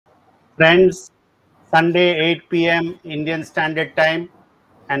Friends, Sunday 8 p.m. Indian Standard Time,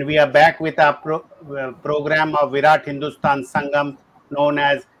 and we are back with our program of Virat Hindustan Sangam known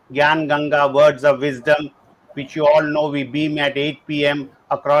as Gyan Ganga Words of Wisdom, which you all know we beam at 8 p.m.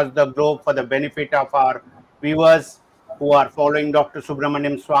 across the globe for the benefit of our viewers who are following Dr.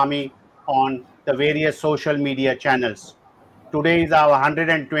 Subramanian Swamy on the various social media channels. Today is our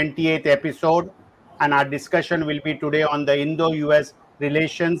 128th episode, and our discussion will be today on the Indo-US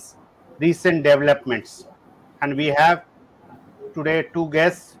relations recent developments. And we have today two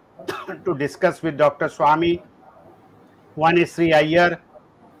guests to discuss with Dr. Swamy. One is Sree Iyer,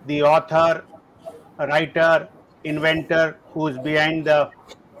 the author, writer, inventor who is behind the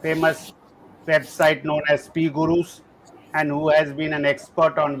famous website known as PGurus and who has been an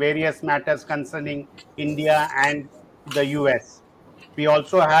expert on various matters concerning India and the US. We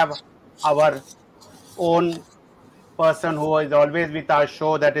also have our own person who is always with our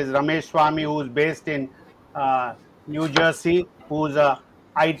show, that is Ramesh Swamy, who is based in uh, New Jersey, who is a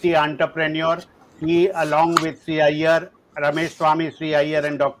IT entrepreneur. He, along with Sree Iyer, Ramesh Swamy, Sree Iyer,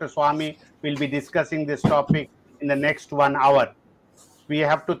 and Dr. Swamy, will be discussing this topic in the next 1 hour. We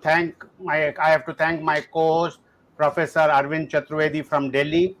have to thank I have to thank my co-host, Professor Arvind Chaturvedi from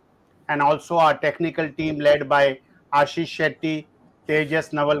Delhi, and also our technical team led by Ashish Shetty,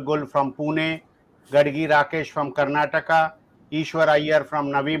 Tejas Navalgul from Pune, Gadgi Rakesh from Karnataka, Ishwar Iyer from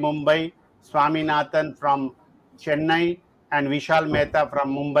Navi Mumbai, Swaminathan from Chennai, and Vishal Mehta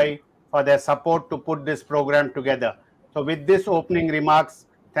from Mumbai for their support to put this program together. So with this opening remarks,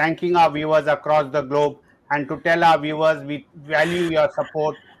 thanking our viewers across the globe, and to tell our viewers we value your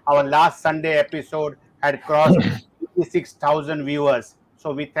support. Our last Sunday episode had crossed 56,000 viewers.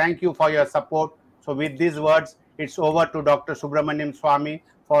 So we thank you for your support. So with these words, it's over to Dr. Subramanian Swamy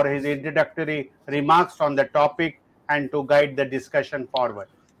for his introductory remarks on the topic and to guide the discussion forward.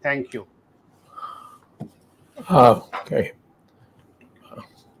 Thank you. Okay.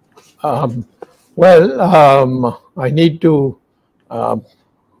 I need to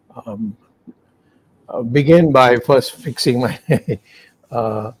begin by first fixing my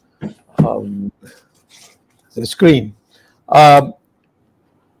the screen.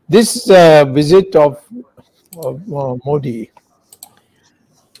 This visit of Modi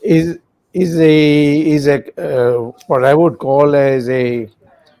is what I would call as a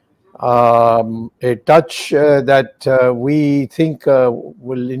touch that we think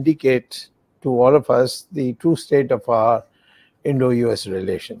will indicate to all of us the true state of our Indo-US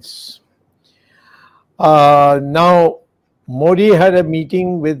relations. Now, Modi had a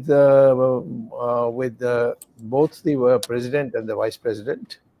meeting with both the president and the vice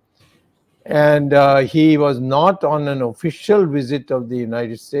president, and he was not on an official visit of the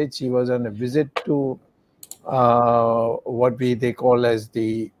United States. He was on a visit to what they call as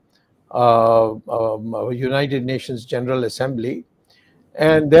the United Nations General Assembly,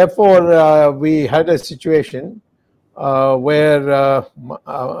 and therefore we had a situation where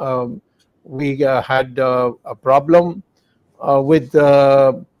we had a problem with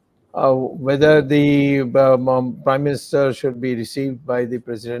whether the Prime Minister should be received by the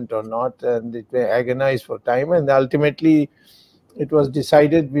President or not, and it may agonize for time, and ultimately it was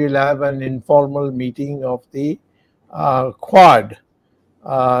decided we will have an informal meeting of the Quad,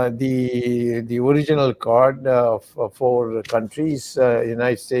 the original Quad of 4 countries,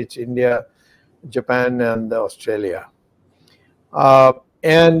 United States, India, Japan, and Australia.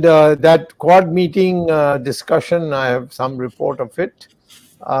 And that Quad meeting discussion, I have some report of it,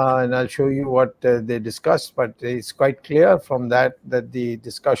 and I'll show you what they discussed, but it's quite clear from that the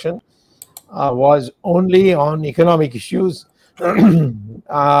discussion was only on economic issues.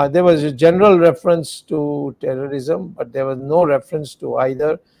 There was a general reference to terrorism, but there was no reference to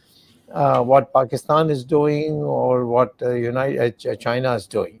either what Pakistan is doing or what China is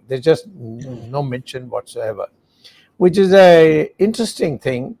doing. There's just no mention whatsoever, which is a interesting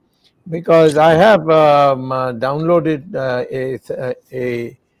thing, because I have downloaded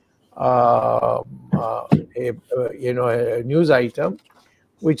a news item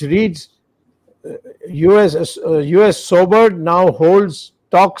which reads, US sobered, now holds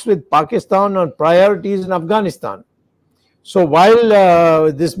talks with Pakistan on priorities in Afghanistan. So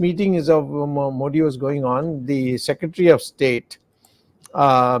while this meeting of Modi was going on, the Secretary of State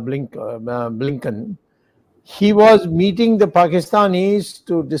Blinken, he was meeting the Pakistanis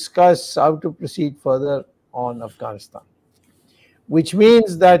to discuss how to proceed further on Afghanistan, which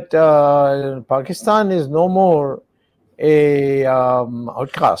means that Pakistan is no more a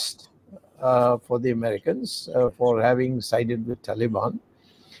outcast for the Americans for having sided with Taliban.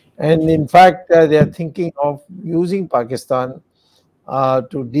 And in fact, they are thinking of using Pakistan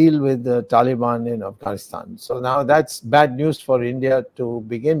to deal with the Taliban in Afghanistan. So now that's bad news for India to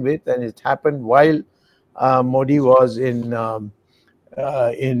begin with, and it happened while Modi was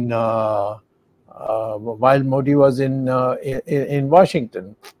while Modi was in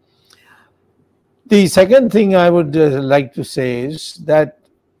Washington. The second thing I would like to say is that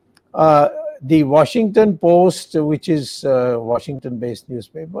the Washington Post, which is a Washington-based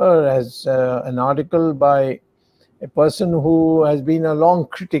newspaper, has an article by a person who has been a long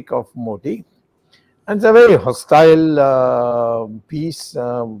critic of Modi. And it's a very hostile piece,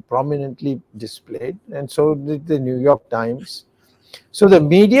 prominently displayed, and so did the New York Times. So the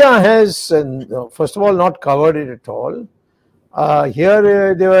media has, first of all, not covered it at all.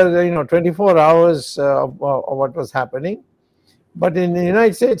 Here there were, 24 hours of what was happening. But in the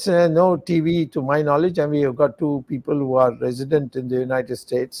United States, no TV to my knowledge, and we have got two people who are resident in the United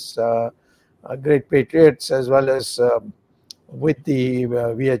States, great patriots, as well as with the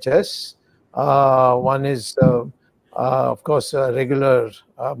VHS. One is, of course, a regular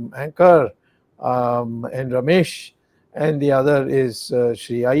anchor, and Ramesh, and the other is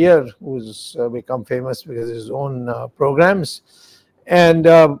Sree Iyer, who's become famous because of his own programs. And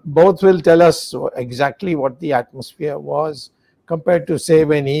both will tell us exactly what the atmosphere was compared to, say,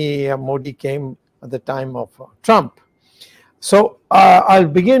 when Modi came at the time of Trump. So I'll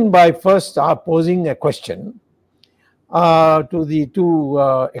begin by first posing a question to the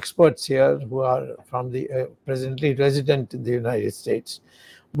two experts here who are from the presently resident in the United States.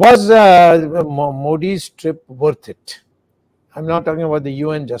 Was Modi's trip worth it? I'm not talking about the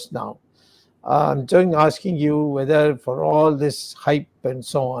UN just now. I'm asking you whether, for all this hype and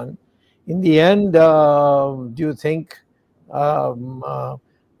so on, in the end, do you think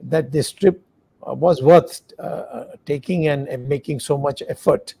that this trip was worth taking and making so much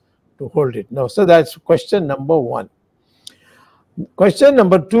effort to hold it? No. So that's question number one. Question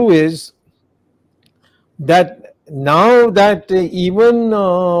number two is that now that even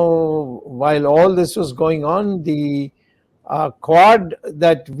while all this was going on, the Quad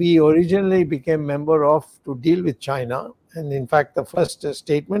that we originally became member of to deal with China, and in fact the first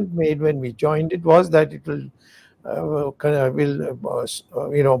statement made when we joined it was that it will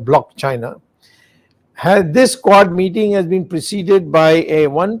block China. This Quad meeting has been preceded by a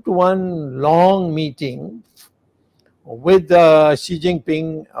one-to-one long meeting with Xi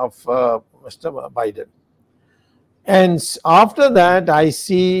Jinping of Mr. Biden. And after that, I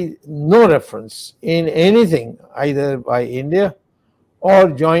see no reference in anything, either by India or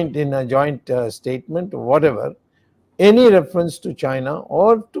in a joint statement or whatever, any reference to China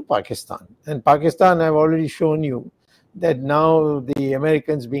or to Pakistan. And Pakistan, I've already shown you that now the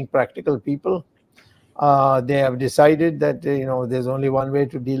Americans, being practical people, they have decided that there's only one way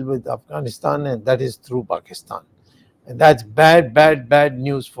to deal with Afghanistan, and that is through Pakistan. And that's bad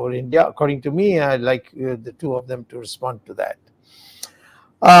news for India. According to me, I'd like the two of them to respond to that.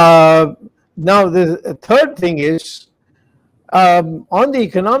 Now, the third thing is, on the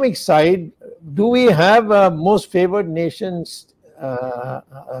economic side, do we have a most favored nations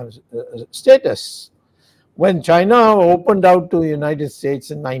status? When China opened out to the United States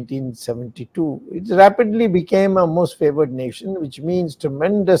in 1972, it rapidly became a most favored nation, which means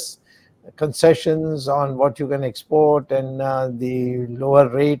tremendous concessions on what you can export and the lower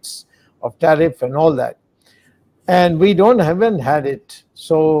rates of tariff and all that. And we haven't had it.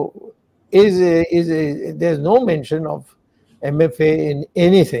 So there's no mention of MFA in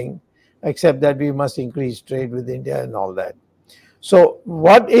anything except that we must increase trade with India and all that. So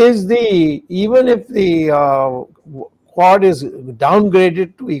what is even if the Quad is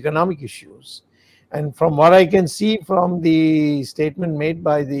downgraded to economic issues, and from what I can see from the statement made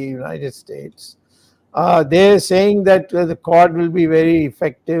by the United States, they're saying that the Quad will be very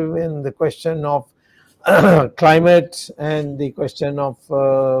effective in the question of climate and the question of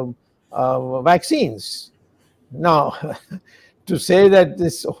vaccines. Now, to say that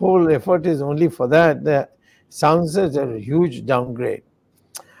this whole effort is only for that sounds as a huge downgrade.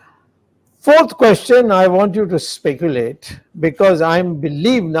 Fourth question, I want you to speculate, because I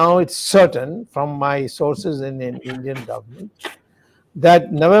believe now it's certain from my sources in the Indian government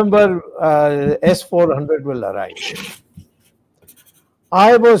that November S-400 will arrive.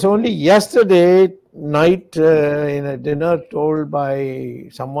 I was only yesterday night in a dinner told by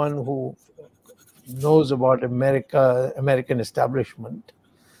someone who knows about American establishment,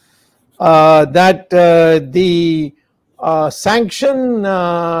 that the sanction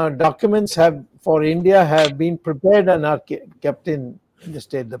documents for India have been prepared and are kept in the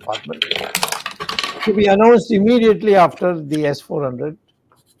State Department to be announced immediately after the S-400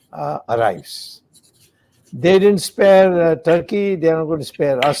 arrives. They didn't spare Turkey. They are not going to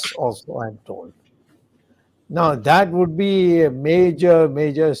spare us also, I'm told. Now, that would be a major,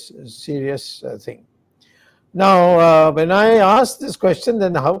 major serious thing. Now, when I ask this question,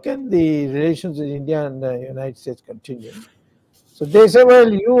 then how can the relations with India and the United States continue? So they say,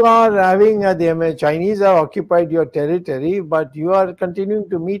 well, you are having, the Chinese have occupied your territory, but you are continuing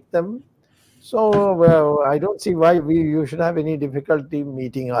to meet them. So, well, I don't see why you should have any difficulty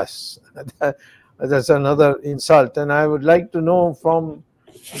meeting us. That's another insult. And I would like to know from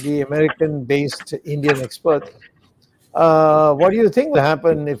the American-based Indian experts, what do you think will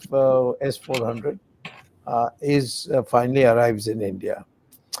happen if S-400 finally arrives in India?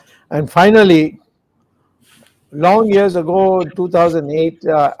 And finally, long years ago, 2008,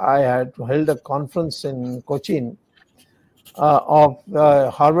 I had held a conference in Cochin of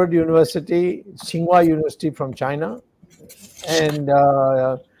Harvard University, Tsinghua University from China, and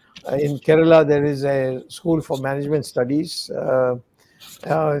in Kerala there is a school for management studies.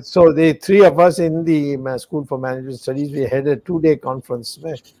 So the three of us in the School for Management Studies, we had a 2-day conference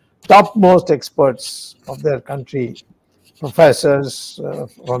where topmost experts of their country, professors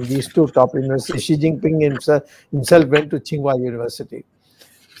from these two top universities. Xi Jinping himself went to Tsinghua University.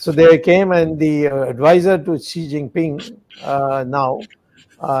 So they came, and the advisor to Xi Jinping now,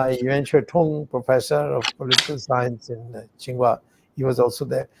 Yuan Shuitong, professor of political science in Tsinghua, he was also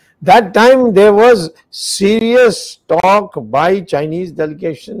there. That time there was serious talk by Chinese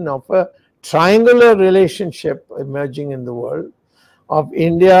delegation of a triangular relationship emerging in the world of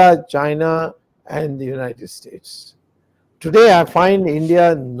India, China, and the United States. Today I find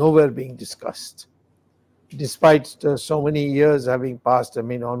India nowhere being discussed, despite so many years having passed. I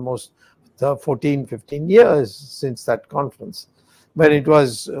mean, almost 14, 15 years since that conference, when it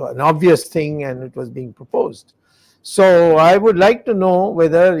was an obvious thing and it was being proposed. So I would like to know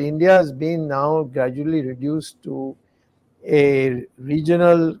whether India has been now gradually reduced to a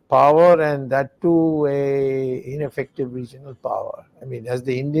regional power, and that too a ineffective regional power. I mean, has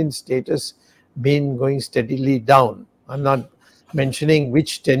the Indian status been going steadily down? I'm not mentioning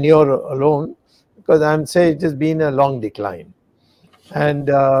which tenure alone, because I'm saying it has been a long decline.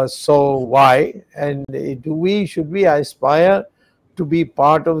 And so why? And should we aspire to be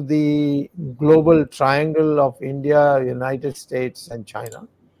part of the global triangle of India, United States, and China?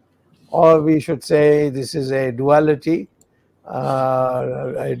 Or we should say this is a duality,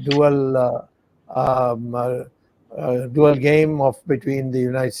 a dual game between the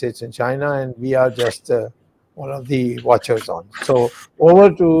United States and China, and we are just one of the watchers on. So over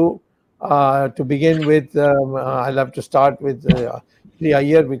to begin with, I'll have to start with Sree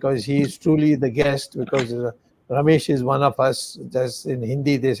Iyer, because he is truly the guest, because Ramesh is one of us. Just in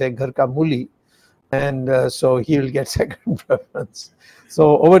Hindi they say Ghar ka muli, and so he will get second preference.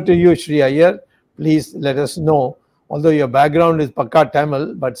 So over to you, Sree Iyer. Please let us know, although your background is Pakka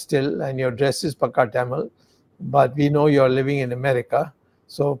Tamil, but still, and your dress is Pakka Tamil, but we know you are living in America.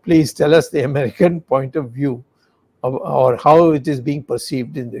 So please tell us the American point of view or how it is being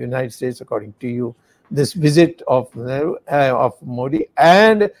perceived in the United States, according to you, this visit of Modi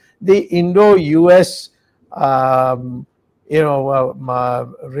and the Indo-US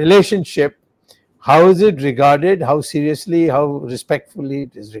relationship. How is it regarded? How seriously, how respectfully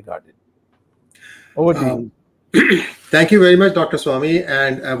it is regarded? Over to you. Thank you very much, Dr. Swamy,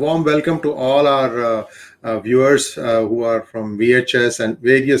 and a warm welcome to all our viewers who are from VHS and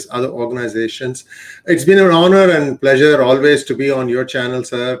various other organizations. It's been an honor and pleasure always to be on your channel,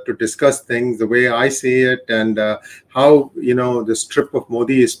 sir, to discuss things the way I see it and how, this trip of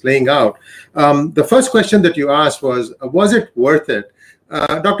Modi is playing out. The first question that you asked was it worth it?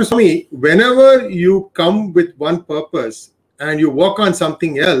 Dr. Swamy, whenever you come with one purpose and you work on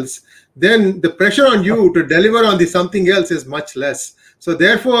something else, then the pressure on you to deliver on the something else is much less. So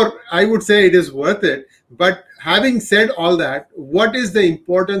therefore, I would say it is worth it. But having said all that, what is the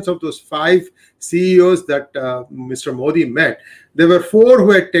importance of those 5 CEOs that Mr. Modi met? There were 4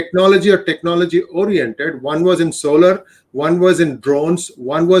 who had technology or technology oriented. One was in solar, one was in drones,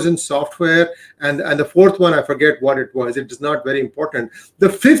 one was in software, and the 4th one, I forget what it was. It is not very important. The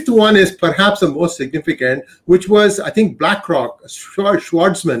 5th one is perhaps the most significant, which was, I think, BlackRock,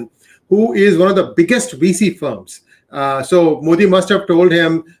 Schwartzman, who is one of the biggest VC firms. So Modi must have told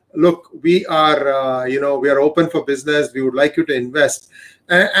him, look, we are, we are open for business. We would like you to invest.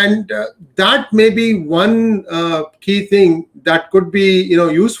 And that may be one key thing that could be,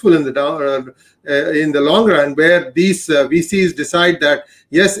 useful in the long run, where these VCs decide that,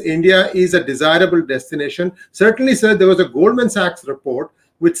 yes, India is a desirable destination. Certainly, sir, there was a Goldman Sachs report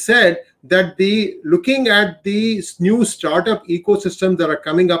which said that looking at these new startup ecosystems that are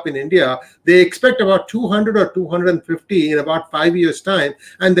coming up in India, they expect about 200 or 250 in about 5 years' time,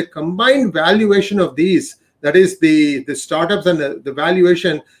 and the combined valuation of these, that is the startups and the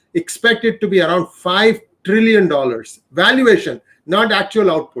valuation, expected to be around $5 trillion valuation, not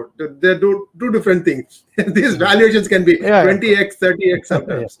actual output. They're two different things. These valuations can be 20x, 30x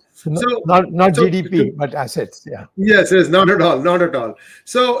sometimes. So not GDP, but assets. Yeah. Yes, not at all, not at all.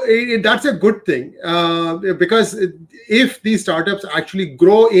 So that's a good thing, because if these startups actually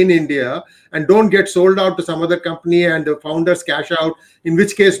grow in India and don't get sold out to some other company and the founders cash out, in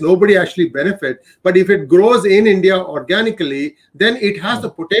which case nobody actually benefit. But if it grows in India organically, then it has the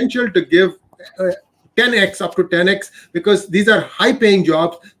potential to give 10x up to 10x, because these are high paying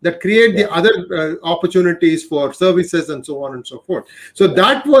jobs that create the other opportunities for services and so on and so forth. So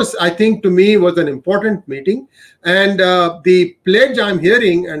that was, I think, to me, was an important meeting. And the pledge I'm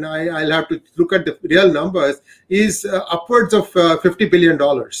hearing, and I'll have to look at the real numbers, is upwards of $50 billion.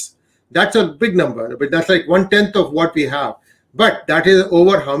 That's a big number, but that's like 1/10 of what we have. But that is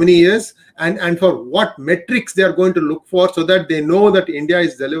over how many years, and for what metrics they are going to look for, so that they know that India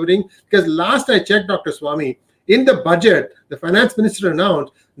is delivering. Because last I checked, Dr. Swamy, in the budget, the finance minister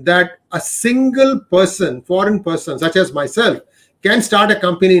announced that a single person, foreign person, such as myself, can start a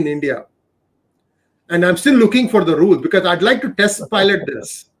company in India. And I'm still looking for the rules, because I'd like to test pilot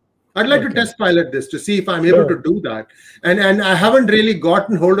this. I'd like to test pilot this to see if I'm able to do that. And I haven't really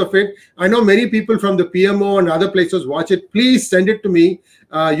gotten hold of it. I know many people from the PMO and other places watch it. Please send it to me.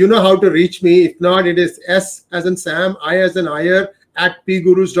 You know how to reach me. If not, it is S as in Sam, I as in Iyer at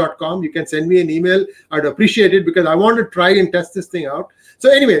PGurus.com. You can send me an email. I'd appreciate it, because I want to try and test this thing out. So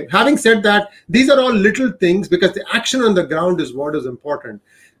anyway, having said that, these are all little things, because the action on the ground is what is important.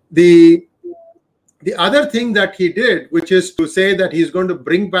 The other thing that he did, which is to say that he's going to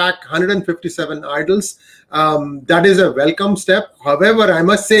bring back 157 idols, that is a welcome step. However, I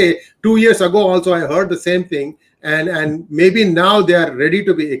must say, 2 years ago also I heard the same thing, and maybe now they are ready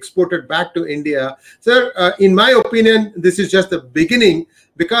to be exported back to India. Sir, in my opinion, this is just the beginning,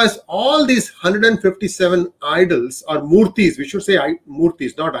 because all these 157 idols, or murtis, we should say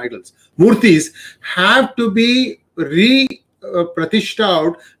murtis, not idols, murtis, have to be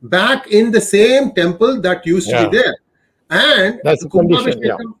pratishtha back in the same temple that used to be there, and that's the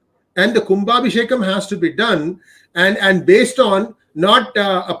condition. And the Kumbhabhishekam has to be done, and based on not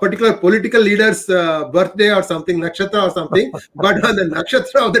a particular political leader's birthday or something, nakshatra or something, but on the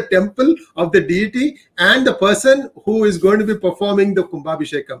nakshatra of the temple of the deity and the person who is going to be performing the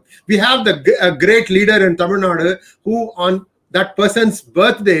Kumbhabhishekam. We have a great leader in Tamil Nadu who on that person's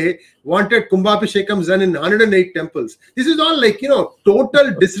birthday wanted Kumbhabhishekam done in 108 temples. This is all like,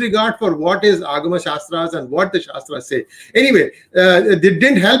 total disregard for what is Agama Shastras and what the Shastras say. Anyway, it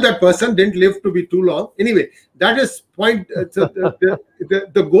didn't help that person, didn't live to be too long. Anyway, that is point.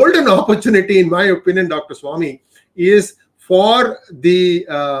 The golden opportunity, in my opinion, Dr. Swamy, is for the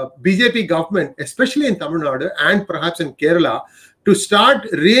BJP government, especially in Tamil Nadu and perhaps in Kerala, to start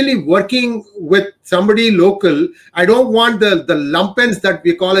really working with somebody local. I don't want the lumpens that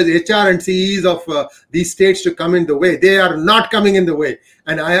we call as HR and CEs of these states to come in the way. They are not coming in the way.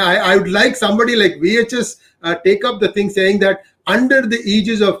 And I would like somebody like VHS take up the thing, saying that under the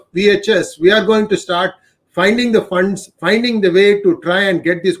aegis of VHS, we are going to start finding the funds, finding the way to try and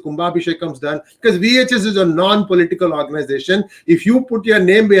get these Kumbhabhishekams done, because VHS is a non-political organization. If you put your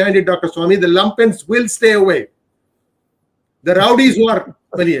name behind it, Dr. Swamy, the lumpens will stay away. The rowdies who are,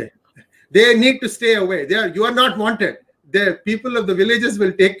 they need to stay away. You are not wanted. The people of the villages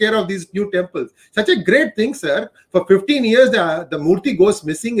will take care of these new temples. Such a great thing, sir. For 15 years, the murti goes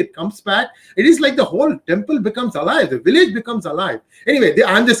missing. It comes back. It is like the whole temple becomes alive. The village becomes alive. Anyway,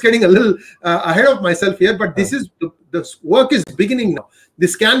 I'm just getting a little ahead of myself here, but this is the work is beginning now.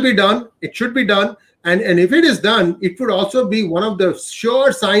 This can be done. It should be done. And if it is done, it would also be one of the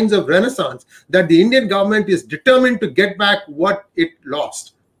sure signs of renaissance that the Indian government is determined to get back what it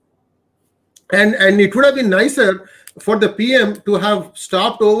lost. And it would have been nicer for the PM to have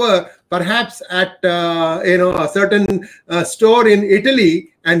stopped over perhaps at a certain store in Italy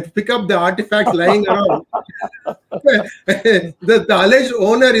and pick up the artifacts lying around. The alleged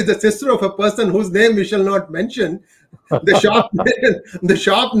owner is the sister of a person whose name we shall not mention. The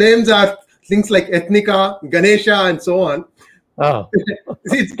shop names are things like Ethnica, Ganesha, and so on.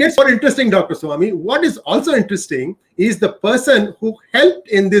 It gets more interesting, Dr. Swamy. What is also interesting is the person who helped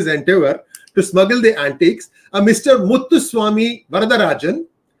in this endeavor to smuggle the antiques, Mr. Muthuswamy Varadarajan.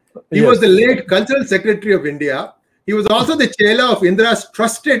 He was the late Cultural Secretary of India. He was also the Chela of Indira's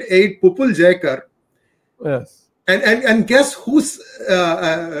trusted aide, Pupul Jayakar. Yes. And guess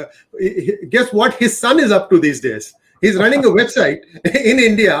guess what his son is up to these days? He's running a website in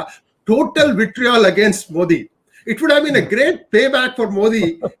India, total vitriol against Modi. It would have been a great payback for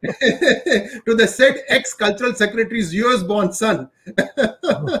Modi to the said ex-cultural secretary's US-born son.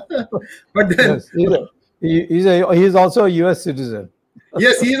 But then yes, he's also a US citizen.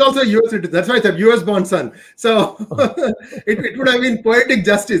 Yes, he is also a US citizen. That's why I said US-born son. So it would have been poetic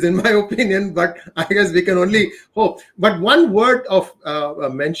justice, in my opinion, but I guess we can only hope. But one word of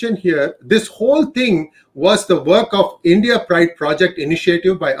mention here, this whole thing was the work of India Pride Project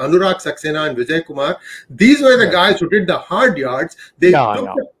initiative by Anurag Saxena and Vijay Kumar. These were the guys who did the hard yards. They took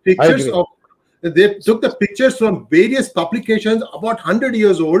the pictures of They took the pictures from various publications about 100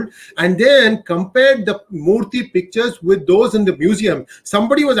 years old and then compared the Murthy pictures with those in the museum.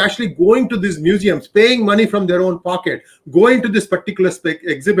 Somebody was actually going to these museums, paying money from their own pocket, going to this particular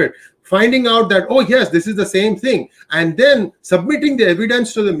exhibit, finding out that, oh yes, this is the same thing, and then submitting the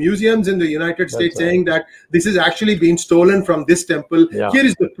evidence to the museums in the United States saying that this is actually being stolen from this temple. Here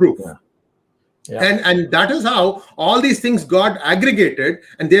is the proof. And that is how all these things got aggregated,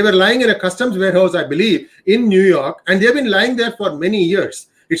 and they were lying in a customs warehouse, I believe, in New York, and they've been lying there for many years.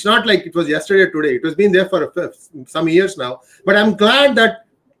 It's not like it was yesterday or today. It has been there for some years now. But I'm glad that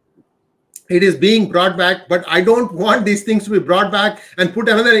it is being brought back, but I don't want these things to be brought back and put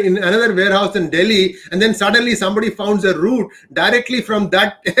in another warehouse in Delhi, and then suddenly somebody found a route directly from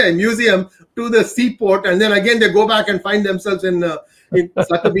that museum to the seaport, and then again they go back and find themselves in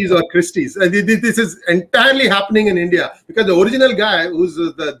Sotheby's or Christie's. This is entirely happening in India because the original guy who's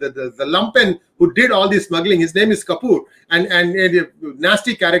the lumpen who did all this smuggling, his name is Kapoor, and a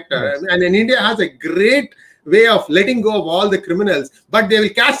nasty character. Yes. And in India has a great way of letting go of all the criminals, but they will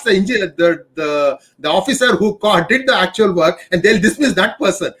catch the officer who did the actual work, and they'll dismiss that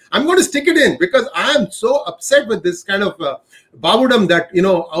person. I'm going to stick it in because I am so upset with this kind of babudam that, you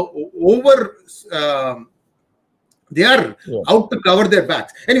know, they are out to cover their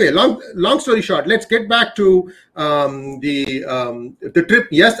backs. Anyway, long story short, let's get back to the trip.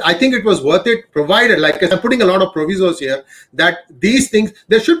 Yes, I think it was worth it, provided, like I'm putting a lot of provisos here, that these things,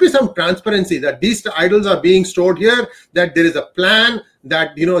 there should be some transparency, that these idols are being stored here, that there is a plan,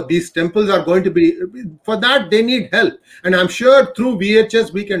 that, you know, these temples are going to be, for that they need help, and I'm sure through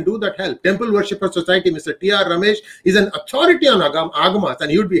VHS we can do that help. Temple Worshipper Society, Mr. T.R. Ramesh is an authority on agamas,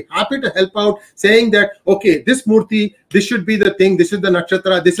 and he would be happy to help out, saying that, okay, this Murthy, this should be the thing, this is the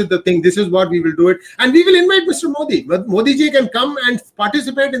nakshatra, this is the thing, this is what we will do it, and we will invite Mr. Modi. Modi ji can come and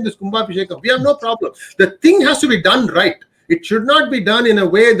participate in this Kumbhabhishekam. We have no problem. The thing has to be done right. It should not be done in a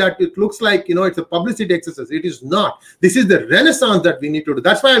way that it looks like, you know, it's a publicity exercise. It is not. This is the renaissance that we need to do.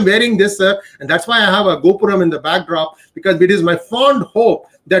 That's why I'm wearing this, sir, and that's why I have a Gopuram in the backdrop, because it is my fond hope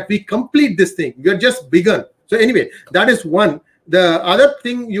that we complete this thing. We are just begun. So anyway, that is one. The other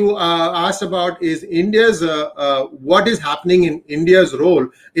thing you asked about is India's, what is happening in India's role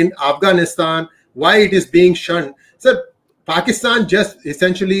in Afghanistan, why it is being shunned. So Pakistan just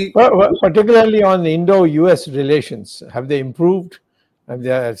essentially... Well, particularly on Indo-US relations, have they improved? Have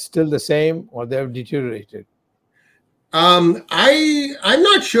they still the same, or they have deteriorated? I'm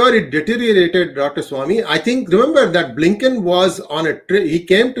not sure it deteriorated, Dr. Swamy. I think, remember that Blinken was on a trip. He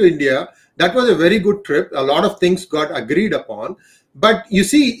came to India. That was a very good trip. A lot of things got agreed upon. But you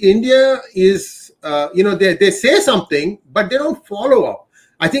see, India is, you know, they say something, but they don't follow up.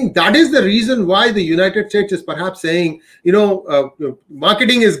 I think that is the reason why the United States is perhaps saying, you know,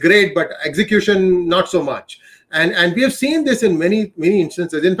 marketing is great, but execution not so much. And we have seen this in many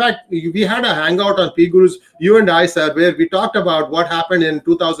instances. In fact, we had a hangout on PGurus, you and I, sir, where we talked about what happened in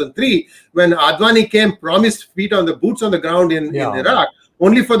 2003 when Advani came, promised boots on the ground in Iraq,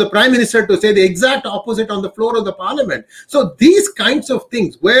 only for the prime minister to say the exact opposite on the floor of the parliament. So these kinds of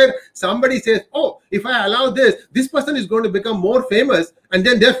things where somebody says, oh, if I allow this person is going to become more famous, and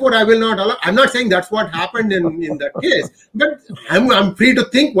then therefore I will not allow. I'm not saying that's what happened in that case, but I'm free to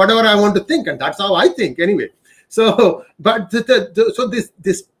think whatever I want to think, and that's how I think anyway. So, but so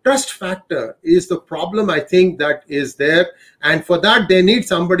this trust factor is the problem, I think, that is there, and for that they need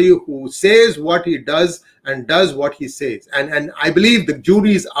somebody who says what he does and does what he says, and I believe the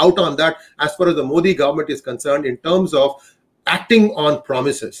jury is out on that as far as the Modi government is concerned in terms of acting on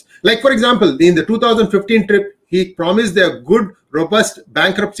promises. Like, for example, in the 2015 trip, he promised a good, robust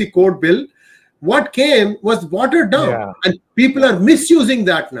bankruptcy code bill. What came was watered down, and people are misusing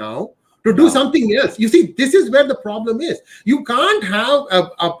that now to do something else. You see, this is where the problem is. You can't have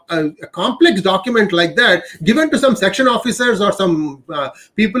a complex document like that given to some section officers or some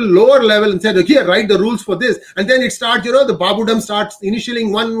people lower level and said, okay, here, write the rules for this. And then it starts, the Babudam starts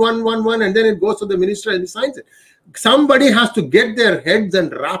initialing 1, and then it goes to the minister and he signs it. Somebody has to get their heads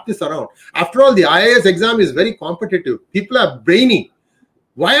and wrap this around. After all, the IAS exam is very competitive. People are brainy.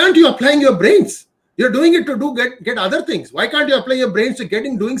 Why aren't you applying your brains? You're doing it to get other things. Why can't you apply your brains to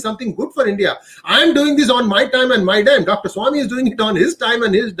doing something good for India? I'm doing this on my time and my dime. Dr. Swamy is doing it on his time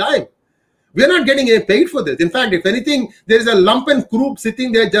and his dime. We're not getting paid for this. In fact, if anything, there's a lumpen group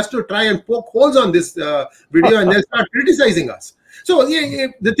sitting there just to try and poke holes on this video and they'll start criticizing us. So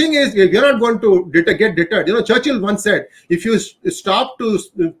the thing is, if you're not going to get deterred, Churchill once said, if you stop to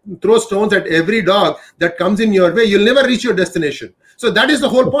throw stones at every dog that comes in your way, you'll never reach your destination. So that is the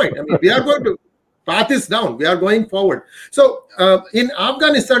whole point. I mean, we are going to path is down. We are going forward. So in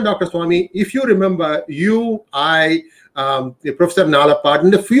Afghanistan, Dr. Swamy, if you remember, Professor Nalapad,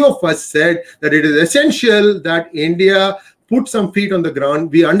 and a few of us said that it is essential that India put some feet on the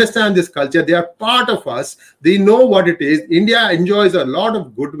ground. We understand this culture. They are part of us. They know what it is. India enjoys a lot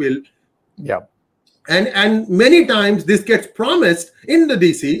of goodwill. Yeah. And many times this gets promised in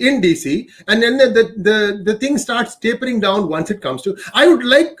DC, and then the thing starts tapering down once it comes to. I would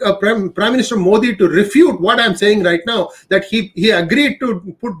like Prime Minister Modi to refute what I'm saying right now, that he agreed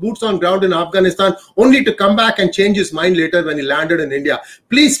to put boots on ground in Afghanistan only to come back and change his mind later when he landed in India.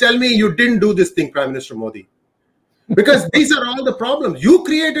 Please tell me you didn't do this thing, Prime Minister Modi. Because these are all the problems. You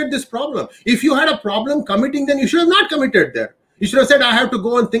created this problem. If you had a problem committing, then you should have not committed there. You should have said, I have to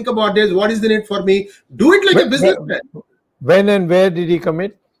go and think about this. What is in it for me? Do it like a businessman. When and where did he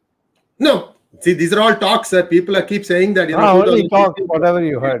commit? No. See, these are all talks that people keep saying that, only talk, whatever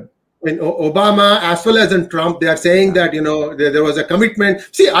you heard. In Obama as well as in Trump, they are saying that, there was a commitment.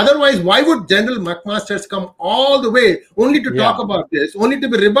 See, otherwise, why would General McMaster come all the way only to talk about this, only to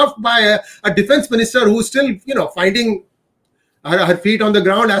be rebuffed by a defense minister who's still, finding her feet on the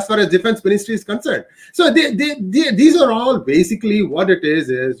ground as far as defense ministry is concerned. So these are all basically what it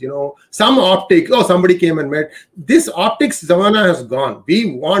is, some optics. Oh, somebody came and met. This optics zamana has gone.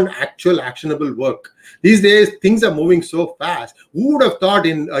 We want actual actionable work. These days, things are moving so fast. Who would have thought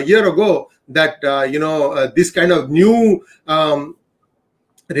a year ago that, this kind of new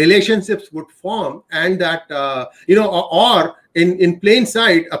relationships would form, and that, or in plain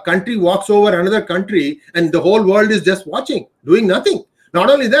sight, a country walks over another country and the whole world is just watching, doing nothing. Not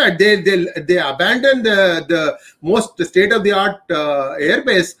only that, they abandoned the most state-of-the-art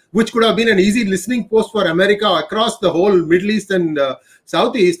airbase, which could have been an easy listening post for America across the whole Middle East and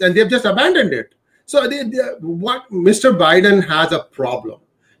Southeast, and they've just abandoned it. So what Mr. Biden has a problem.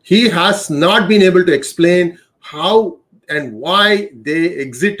 He has not been able to explain how and why they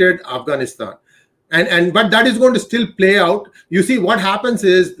exited Afghanistan. But that is going to still play out. You see, what happens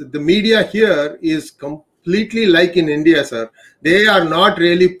is the media here is completely like in India, sir. They are not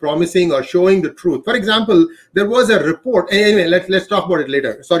really promising or showing the truth. For example, there was a report. Anyway, let's talk about it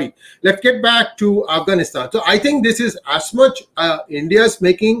later. Sorry. Let's get back to Afghanistan. So I think this is as much India's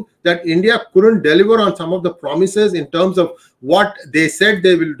making, that India couldn't deliver on some of the promises in terms of what they said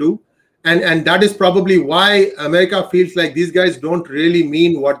they will do. And that is probably why America feels like these guys don't really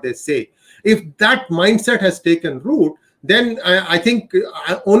mean what they say. If that mindset has taken root, then I think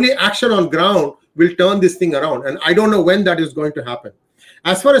only action on ground will turn this thing around. And I don't know when that is going to happen.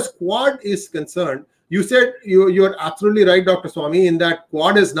 As far as Quad is concerned, you said you're absolutely right, Dr. Swamy, in that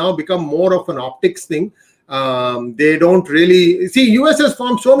Quad has now become more of an optics thing. They don't really see. US has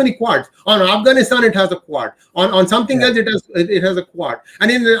formed so many quads. On Afghanistan, it has a quad. On something else, it has a quad.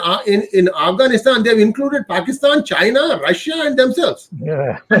 And in Afghanistan, they've included Pakistan, China, Russia, and themselves.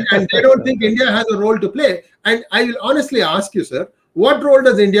 Yeah. And they don't think India has a role to play. And I will honestly ask you, sir, what role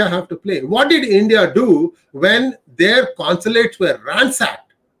does India have to play? What did India do when their consulates were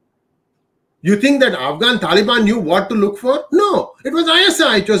ransacked? You think that Afghan Taliban knew what to look for? No, it was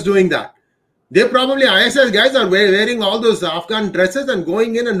ISI which was doing that. They probably, ISI guys are wearing all those Afghan dresses and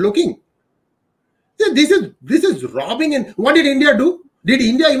going in and looking. This is robbing. And what did India do? Did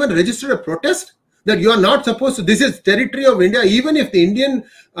India even register a protest that you are not supposed to? This is territory of India. Even if the Indian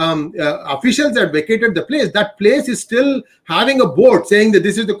officials had vacated the place, that place is still having a board saying that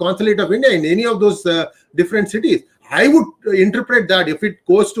this is the consulate of India in any of those different cities. I would interpret that if it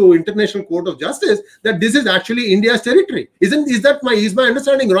goes to International Court of Justice, that this is actually India's territory. Is my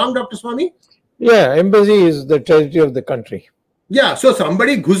understanding wrong, Dr. Swamy? Yeah, embassy is the territory of the country. Yeah, so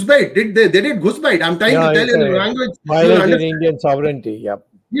somebody ghusbait. They did ghusbait. I'm trying to tell you in language. Violated Indian sovereignty. Yeah.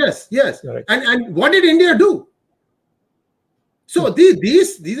 Yes. Correct. And what did India do? So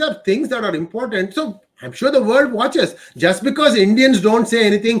these are things that are important. So I'm sure the world watches. Just because Indians don't say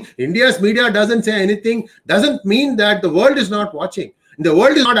anything, India's media doesn't say anything, doesn't mean that the world is not watching. The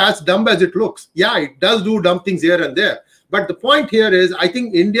world is not as dumb as it looks. Yeah, it does do dumb things here and there. But the point here is, I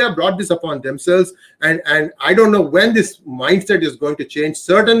think India brought this upon themselves, and I don't know when this mindset is going to change.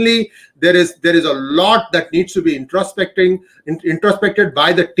 Certainly, there is a lot that needs to be introspected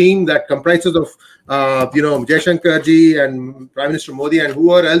by the team that comprises of Jaishankar ji and Prime Minister Modi and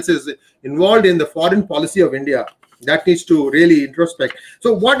whoever else is involved in the foreign policy of India. That needs to really introspect.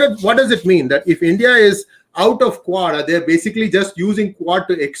 So what does it mean that if India is out of Quad, they're basically just using Quad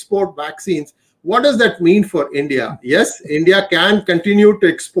to export vaccines? What does that mean for India? Yes, India can continue to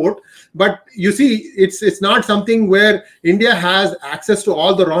export, but you see, it's not something where India has access to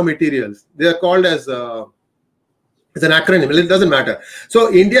all the raw materials. They are called as it's an acronym. It doesn't matter.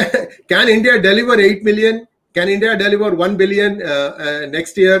 So can India deliver 8 million? Can India deliver 1 billion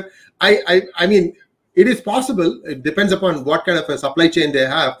next year? I mean, it is possible. It depends upon what kind of a supply chain they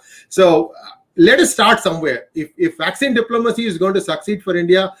have. So let us start somewhere. If vaccine diplomacy is going to succeed for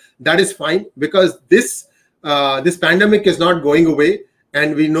India, that is fine, because this pandemic is not going away.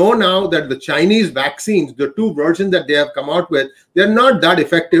 And we know now that the Chinese vaccines, the two versions that they have come out with, they're not that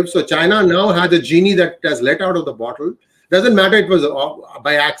effective. So China now has a genie that has let out of the bottle. Doesn't matter if it was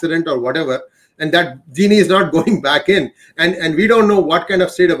by accident or whatever. And that genie is not going back in. And we don't know what kind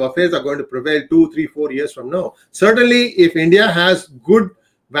of state of affairs are going to prevail 2, 3, 4 years from now. Certainly, if India has good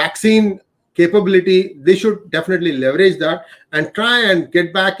vaccine capability, they should definitely leverage that and try and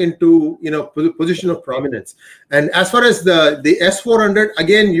get back into position of prominence. And as far as the S-400,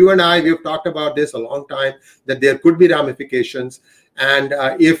 again, you and I, we've talked about this a long time, that there could be ramifications. And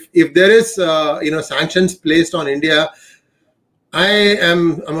if there is sanctions placed on India,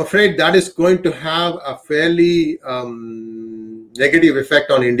 I'm afraid that is going to have a fairly negative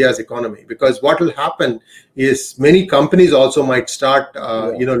effect on India's economy, because what will happen is many companies also might start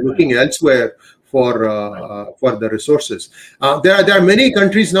looking elsewhere for the resources. There are many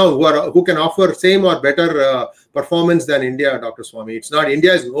countries now who can offer same or better performance than India, Dr. Swamy. It's not,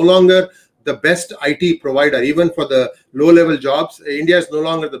 India is no longer the best IT provider, even for the low-level jobs. India is no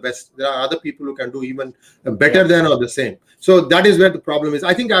longer the best. There are other people who can do even better than or the same. So that is where the problem is.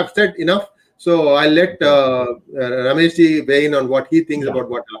 I think I've said enough. So I'll let Ramesh ji weigh in on what he thinks about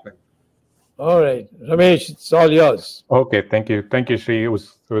what happened. All right, Ramesh, it's all yours. Okay, thank you, Sree. It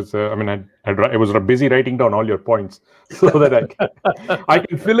was I was busy writing down all your points so that I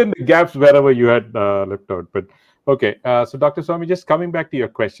can fill in the gaps wherever you had left out. But okay, so Dr. Swamy, just coming back to your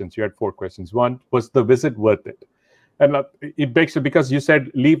questions, you had 4 questions. One, was the visit worth it? And it begs to, because you said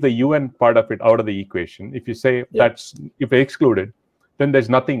leave the UN part of it out of the equation. If you say if they exclude it, then there's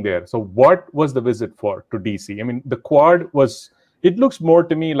nothing there. So what was the visit for to DC? I mean, the Quad was, it looks more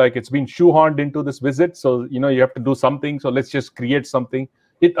to me like it's been shoehorned into this visit. So, you have to do something. So let's just create something.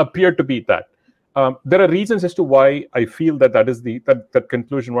 It appeared to be that. There are reasons as to why I feel that is that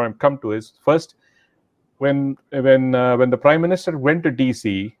conclusion where I'm come to is, first, when the Prime Minister went to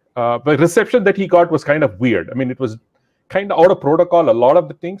DC, the reception that he got was kind of weird. I mean, it was kind of out of protocol, a lot of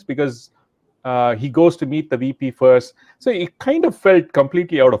the things, because he goes to meet the VP first. So it kind of felt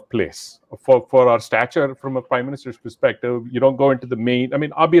completely out of place for our stature from a Prime Minister's perspective. You don't go into the main, I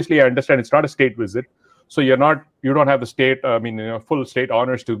mean, obviously I understand it's not a state visit. So you don't have the state, full state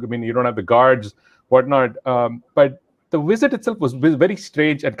honors you don't have the guards, whatnot. But the visit itself was very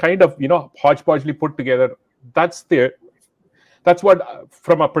strange and kind of, hodgepodgely put together. That's what,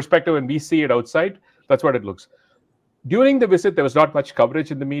 from a perspective, when we see it outside, that's what it looks. During the visit, there was not much coverage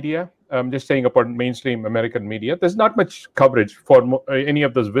in the media. I'm just saying about mainstream American media. There's not much coverage for any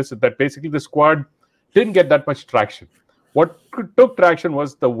of those visits. That basically the Squad didn't get that much traction. What took traction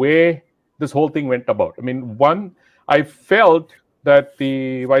was the way this whole thing went about. I mean, one, I felt that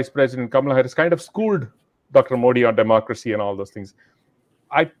the Vice President Kamala Harris kind of schooled Dr. Modi on democracy and all those things.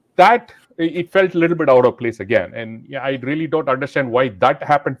 It felt a little bit out of place again. And I really don't understand why that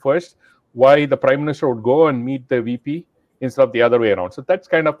happened first. Why the Prime Minister would go and meet the VP instead of the other way around. So that's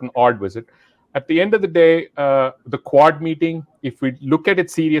kind of an odd visit. At the end of the day, the Quad meeting, if we look at it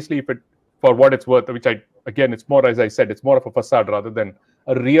seriously, for what it's worth, which it's more, as I said, it's more of a facade rather than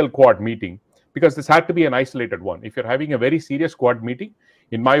a real Quad meeting, because this had to be an isolated one. If you're having a very serious Quad meeting,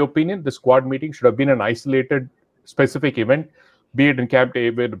 in my opinion, this Quad meeting should have been an isolated, specific event, be it in Camp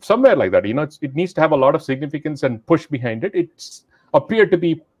David, somewhere like that. It needs to have a lot of significance and push behind it. It's appeared to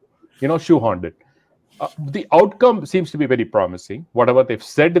be shoehorned it. The outcome seems to be very promising. Whatever they've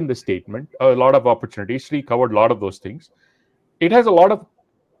said in the statement, a lot of opportunities. Sree covered a lot of those things. It has a lot of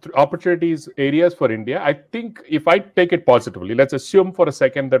opportunities areas for India. I think if I take it positively, let's assume for a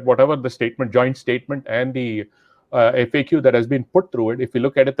second that whatever the statement, joint statement, and the FAQ that has been put through it, if you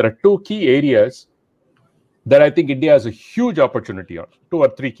look at it, there are two key areas that I think India has a huge opportunity on. 2 or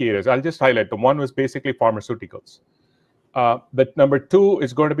 3 key areas. I'll just highlight them. One was basically pharmaceuticals. But number 2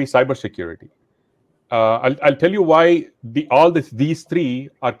 is going to be cybersecurity. I'll tell you why these 3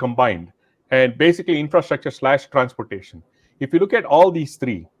 are combined, and basically infrastructure / transportation. If you look at all these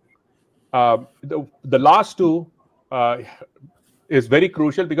 3, the last 2 is very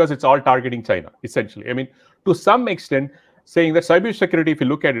crucial because it's all targeting China, essentially. I mean, to some extent, saying that cybersecurity, if you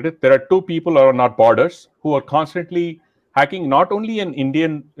look at it, there are 2 people on our borders who are constantly hacking not only in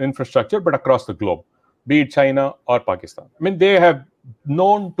Indian infrastructure, but across the globe, be it China or Pakistan. I mean, they have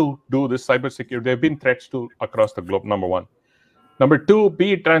known to do this cybersecurity. There have been threats to across the globe, number 1. Number 2,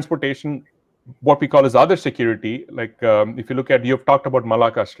 be it transportation, what we call as other security, like if you look at, you've talked about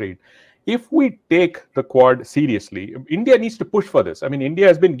Malacca Strait. If we take the Quad seriously, India needs to push for this. I mean, India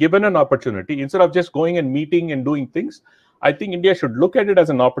has been given an opportunity. Instead of just going and meeting and doing things, I think India should look at it as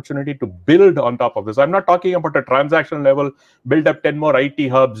an opportunity to build on top of this. I'm not talking about a transactional level, build up 10 more IT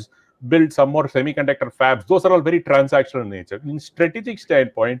hubs, build some more semiconductor fabs. Those are all very transactional in nature. In strategic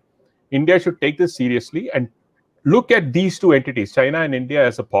standpoint, India should take this seriously and look at these 2 entities, China and India,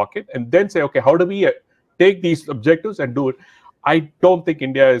 as a pocket, and then say, okay, how do we take these objectives and do it? I don't think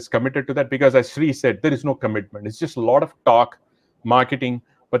India is committed to that because, as Sree said, there is no commitment. It's just a lot of talk, marketing,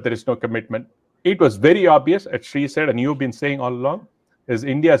 but there is no commitment. It was very obvious, as Sree said, and you've been saying all along, is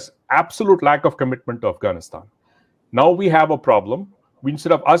India's absolute lack of commitment to Afghanistan. Now we have a problem.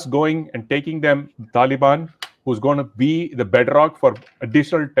 Instead of us going and taking them, Taliban, who's going to be the bedrock for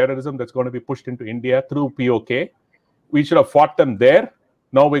additional terrorism that's going to be pushed into India through POK, we should have fought them there.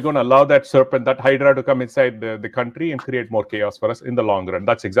 Now we're going to allow that serpent, that hydra, to come inside the country and create more chaos for us in the long run.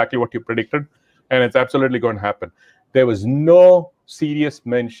 That's exactly what you predicted, and it's absolutely going to happen. There was no serious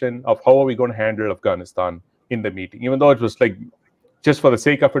mention of how are we going to handle Afghanistan in the meeting, even though it was like just for the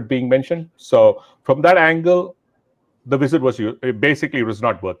sake of it being mentioned. So from that angle, the visit was basically, it was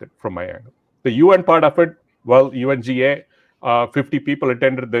not worth it from my angle. The UN part of it, well, UNGA, 50 people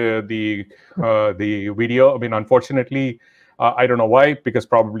attended the video. I mean, unfortunately, I don't know why, because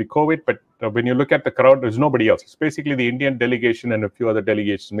probably COVID, but when you look at the crowd, there's nobody else. It's basically the Indian delegation and a few other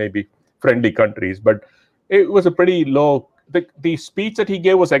delegations, maybe friendly countries, but it was a pretty low. The speech that he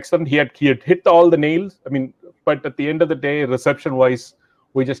gave was excellent. He had hit all the nails. I mean, but at the end of the day, reception-wise,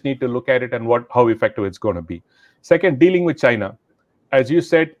 we just need to look at it and how effective it's going to be. Second, dealing with China. As you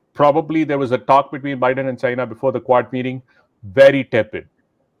said, probably there was a talk between Biden and China before the Quad meeting. Very tepid.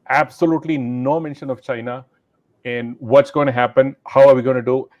 Absolutely no mention of China and what's going to happen. How are we going to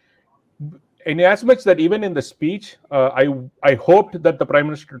do? And as much that even in the speech, I hoped that the Prime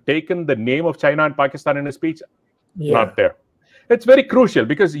Minister had taken the name of China and Pakistan in his speech. Yeah. Not there. It's very crucial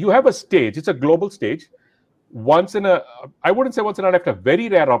because you have a stage. It's a global stage. I wouldn't say once in a lifetime, a very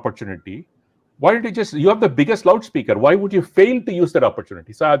rare opportunity. Why did you have the biggest loudspeaker? Why would you fail to use that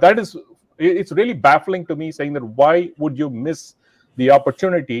opportunity? So it's really baffling to me, saying that why would you miss the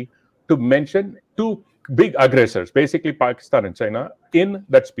opportunity to mention 2 big aggressors, basically Pakistan and China, in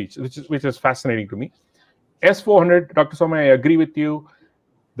that speech, which is fascinating to me. S-400, Dr. Swamy, I agree with you.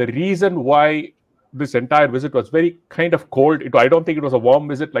 The reason why this entire visit was very kind of cold, I don't think it was a warm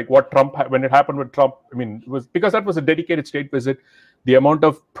visit like what when it happened with Trump. I mean, it was because that was a dedicated state visit. The amount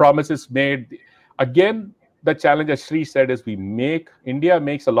of promises made. Again, the challenge, as Sree said, is India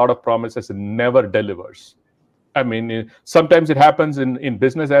makes a lot of promises and never delivers. I mean, sometimes it happens in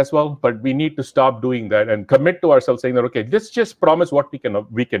business as well, but we need to stop doing that and commit to ourselves, saying that, okay, let's just promise what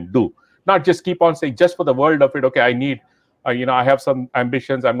we can do, not just keep on saying just for the world of it. Okay, I need, I have some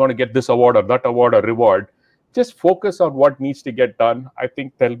ambitions. I'm going to get this award or that award or reward. Just focus on what needs to get done. I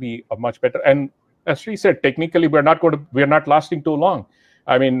think that'll be a much better. And as Sree said, technically, we're not lasting too long.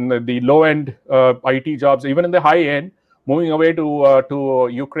 I mean, the low end IT jobs, even in the high end, moving away to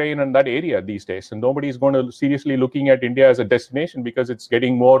Ukraine and that area these days. And nobody's going to seriously looking at India as a destination because it's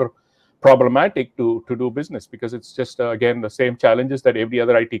getting more problematic to do business, because it's just, again, the same challenges that every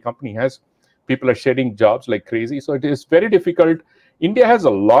other IT company has. People are shedding jobs like crazy. So it is very difficult. India has a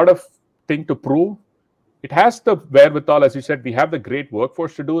lot of things to prove. It has the wherewithal, as you said, we have the great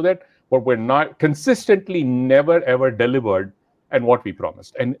workforce to do that, but we're not consistently never, ever delivered and what we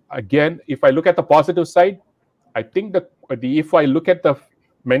promised. And again, if I look at the positive side, I think if I look at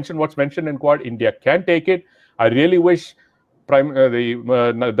what's mentioned in Quad, India can take it. I really wish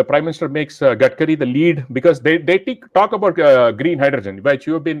the Prime Minister makes Gadkari the lead, because they talk about green hydrogen, which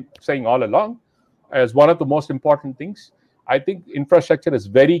you have been saying all along as one of the most important things. I think infrastructure is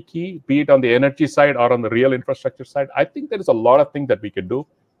very key, be it on the energy side or on the real infrastructure side. I think there is a lot of things that we could do,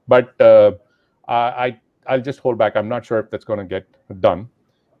 but I'll just hold back. I'm not sure if that's going to get done.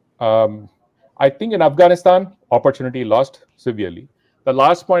 I think in Afghanistan, opportunity lost severely. The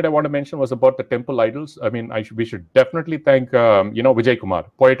last point I want to mention was about the temple idols. I mean, we should definitely thank, Vijay Kumar,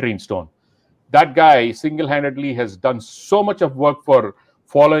 Poetry in Stone. That guy single-handedly has done so much of work for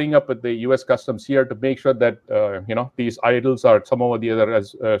following up with the U.S. Customs here to make sure that, these idols are somehow or the other,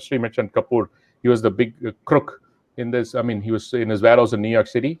 as Sree mentioned, Kapoor, he was the big crook in this. I mean, he was in his warehouse in New York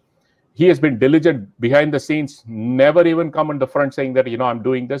City. He has been diligent behind the scenes, never even come on the front saying that, I'm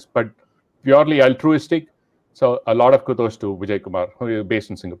doing this, but purely altruistic. So a lot of kudos to Vijay Kumar, who is based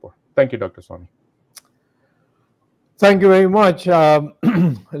in Singapore. Thank you, Dr. Swamy. Thank you very much.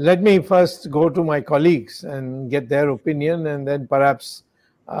 Let me first go to my colleagues and get their opinion, and then perhaps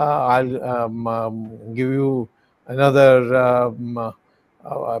I'll give you another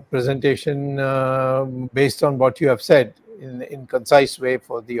presentation based on what you have said in concise way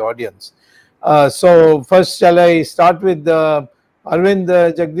for the audience. So first, shall I start with Arvind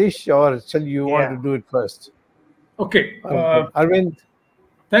Jagdish, or shall you want to do it first? Okay. Arvind.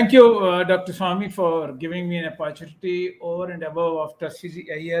 Thank you, Dr. Swamy, for giving me an opportunity over and above after Sree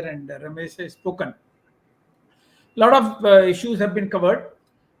Iyer and Ramesh has spoken. A lot of issues have been covered,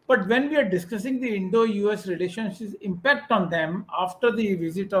 but when we are discussing the Indo-US relations impact on them after the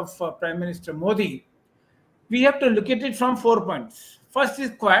visit of Prime Minister Modi, we have to look at it from 4 points. First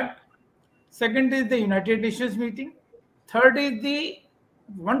is Quad, second is the United Nations meeting, third is the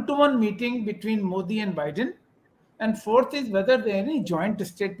one-to-one meeting between Modi and Biden, and fourth is whether there any joint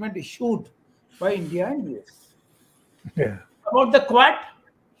statement issued by India and US. Yeah. About the Quad, a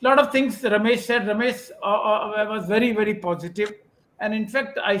lot of things Ramesh said. Ramesh was very, very positive. And in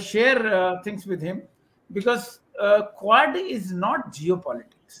fact, I share things with him because Quad is not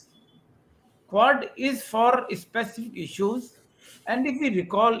geopolitics. Quad is for specific issues. And if we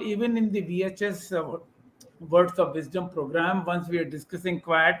recall, even in the VHS Words of Wisdom program, once we were discussing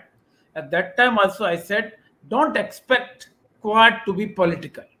Quad, at that time also I said, don't expect Quad to be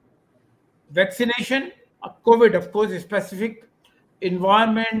political. Vaccination, COVID, of course, is specific.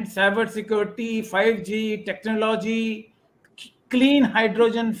 Environment, cybersecurity, 5G, technology, clean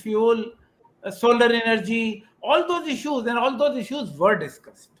hydrogen fuel, solar energy, all those issues were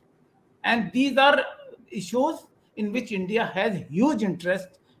discussed. And these are issues in which India has huge interest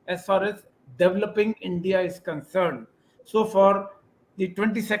as far as developing India is concerned. So for the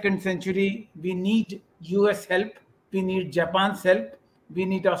 22nd century, we need US help, we need Japan's help, we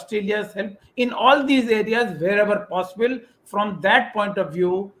need Australia's help in all these areas wherever possible. From that point of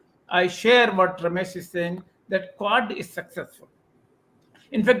view, I share what Ramesh is saying, that Quad is successful.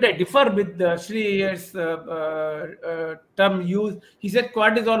 In fact, I differ with Sree Iyer's term used. He said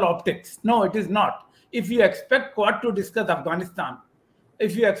Quad is all optics. No, it is not. If you expect Quad to discuss Afghanistan,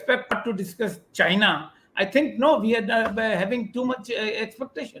 if you expect Quad to discuss China, I think, no, we are having too much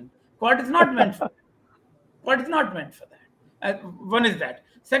expectation. Quad is not meant for that. Quad is not meant for that. One is that.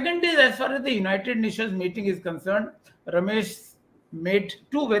 Second is, as far as the United Nations meeting is concerned, Ramesh made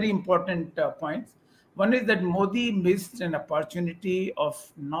two very important points. One is that Modi missed an opportunity of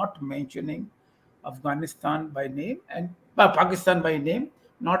not mentioning Afghanistan by name and Pakistan by name,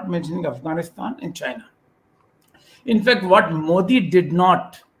 not mentioning Afghanistan and China. In fact, what Modi did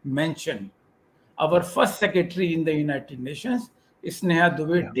not mention, our first secretary in the United Nations, Sneha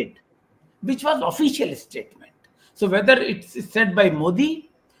Dubey, did, which was official statement. So whether it's said by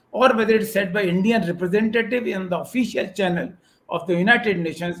Modi or whether it's said by Indian representative in the official channel of the United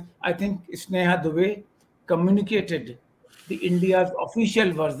Nations, I think Sneha Dubey communicated the India's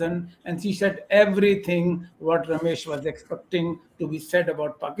official version, and she said everything what Ramesh was expecting to be said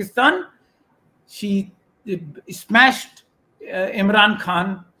about Pakistan. She smashed Imran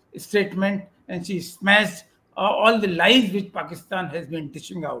Khan statement, and she smashed all the lies which Pakistan has been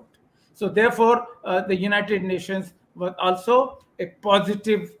dishing out. So therefore, the United Nations was also a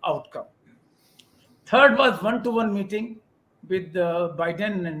positive outcome. Third was one-to-one meeting with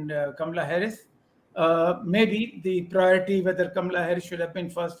Biden and Kamala Harris. Maybe the priority whether Kamala Harris should have been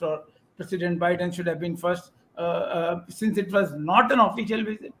first or President Biden should have been first, since it was not an official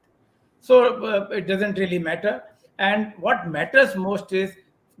visit. So it doesn't really matter. And what matters most is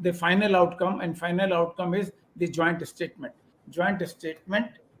the final outcome, and final outcome is the joint statement. Joint statement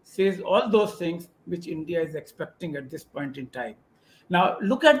says all those things which India is expecting at this point in time. Now,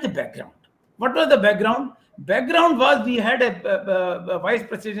 look at the background. What was the background? Background was we had a vice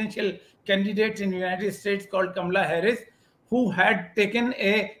presidential candidate in the United States called Kamala Harris, who had taken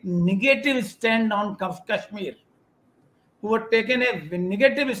a negative stand on Kashmir. who had taken a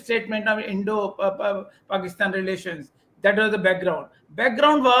negative statement of Indo-Pakistan relations. That was the background.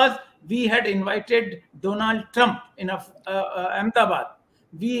 Background was we had invited Donald Trump in Ahmedabad.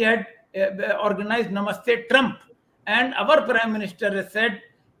 We had organized Namaste Trump, and our Prime Minister said,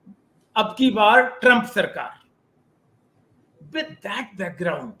 "Ab ki baar Trump Sarkar." With that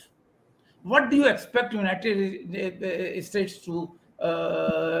background, what do you expect United States to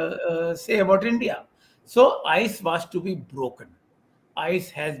say about India? So ice was to be broken. Ice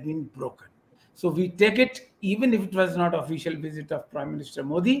has been broken. So we take it, even if it was not official visit of Prime Minister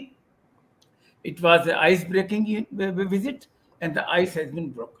Modi, it was an ice-breaking visit, and the ice has been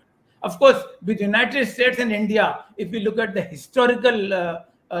broken. Of course, with United States and India, if we look at the historical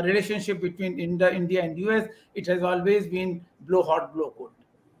relationship between India and US, it has always been blow hot, blow cold.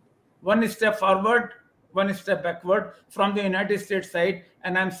 One step forward, one step backward from the United States side.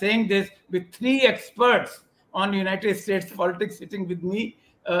 And I'm saying this with 3 experts on United States politics sitting with me,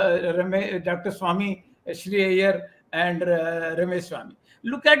 Dr. Swamy, Sree Iyer, and Ramesh Swamy.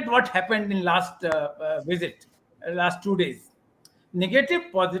 Look at what happened in last visit, last 2 days. Negative,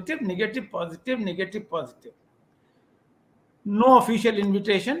 positive, negative, positive, negative, positive. No official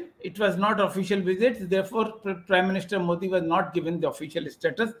invitation. It was not official visit. Therefore, Prime Minister Modi was not given the official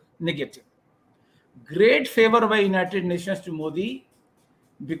status, negative. Great favor by United Nations to Modi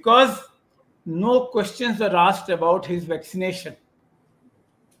because no questions were asked about his vaccination.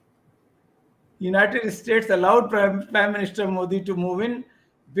 United States allowed Prime Minister Modi to move in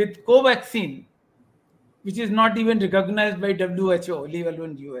with Covaxin, which is not even recognized by WHO, leave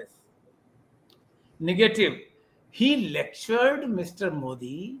alone US. Negative. He lectured Mr.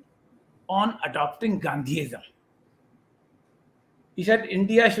 Modi on adopting Gandhiism. He said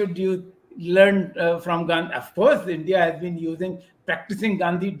India should learn from Gandhi. Of course, India has been practicing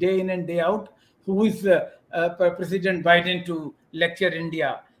Gandhi day in and day out. Who is President Biden to lecture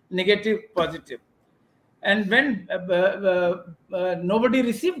India? Negative, positive. And when nobody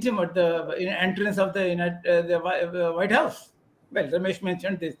received him at the entrance of the White House, well, Ramesh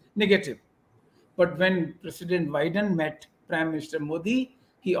mentioned this, negative. But when President Biden met Prime Minister Modi,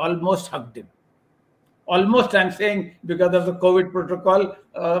 he almost hugged him. Almost, I'm saying, because of the COVID protocol,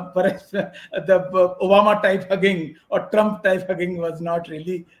 perhaps the Obama type hugging or Trump type hugging was not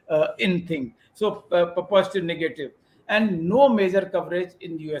really in thing. So positive, negative. And no major coverage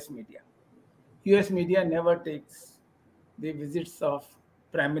in US media. US media never takes the visits of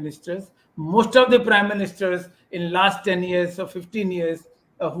prime ministers. Most of the prime ministers in last 10 years or 15 years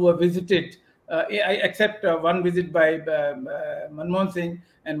who have visited, except one visit by Manmohan Singh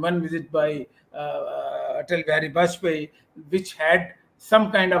and one visit by Atal Bihari Vajpayee, which had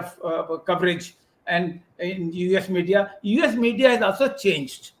some kind of coverage. And in US media has also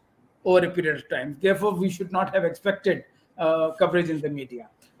changed over a period of time. Therefore, we should not have expected coverage in the media.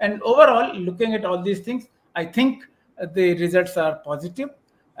 And overall, looking at all these things, I think the results are positive,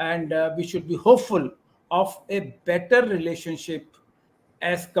 and we should be hopeful of a better relationship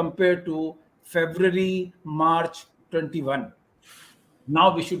as compared to February, March 21.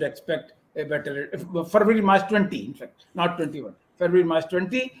 Now we should expect a better February, March 20, in fact, not 21. February, March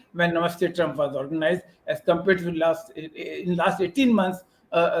 20, when Namaste Trump was organized, as compared to in last 18 months,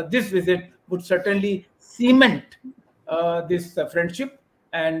 this visit would certainly cement this friendship,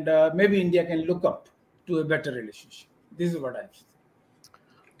 and maybe India can look up to a better relationship. This is what I say.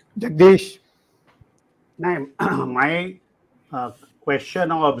 Jagdish. Now, my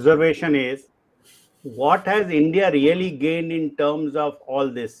question or observation is, what has India really gained in terms of all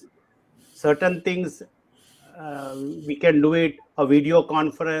this? Certain things we can do it, a video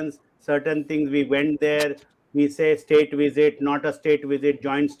conference, certain things we went there, we say state visit, not a state visit,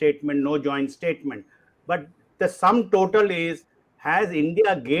 joint statement, no joint statement. But the sum total is, has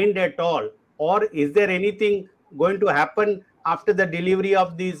India gained at all, or is there anything going to happen after the delivery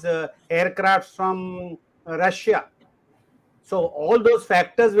of these aircrafts from Russia? So all those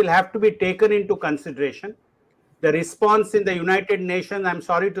factors will have to be taken into consideration. The response in the United Nations, I'm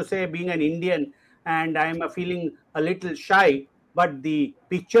sorry to say, being an Indian, and I'm feeling a little shy, but the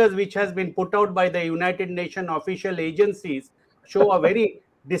pictures which has been put out by the United Nations official agencies show a very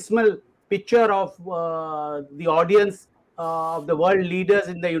dismal picture of the audience of the world leaders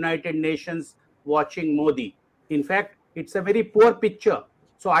in the United Nations watching Modi. In fact, it's a very poor picture.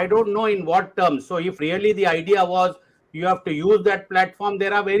 So I don't know in what terms. So if really the idea was you have to use that platform,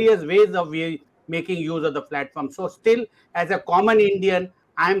 there are various ways of making use of the platform. So still, as a common Indian,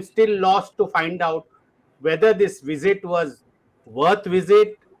 I'm still lost to find out whether this visit was worth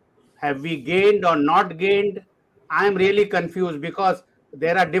visit. Have we gained or not gained? I'm really confused because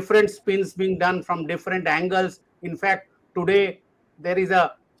there are different spins being done from different angles. In fact, today there is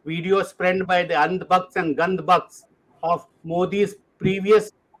a video spread by the Andhbhakts and Gandhbhakts of Modi's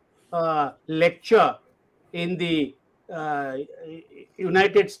previous lecture in the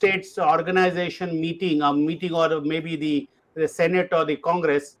United States organization meeting, or maybe the Senate or the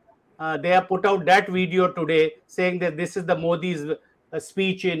Congress. They have put out that video today saying that this is the Modi's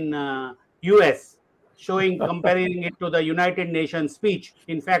speech in US, comparing it to the United Nations speech.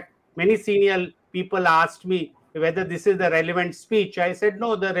 In fact, many senior people asked me whether this is the relevant speech. I said,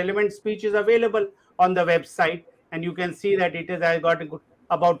 no, the relevant speech is available on the website, and you can see that I got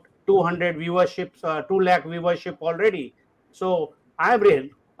about 200 viewerships, 2 lakh viewership already. So I'm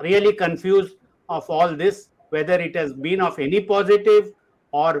really confused of all this, whether it has been of any positive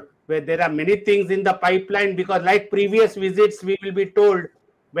or where there are many things in the pipeline, because like previous visits, we will be told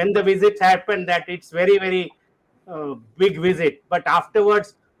when the visits happen that it's very, very big visit. But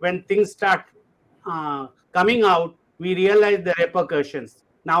afterwards, when things start coming out, we realize the repercussions.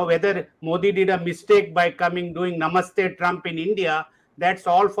 Now, whether Modi did a mistake by doing Namaste Trump in India, that's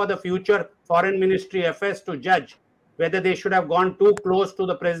all for the future Foreign Ministry affairs to judge, whether they should have gone too close to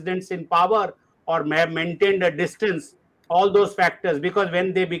the presidents in power or have maintained a distance, all those factors, because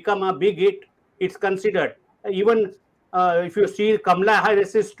when they become a big hit, it's considered. Even if you see Kamala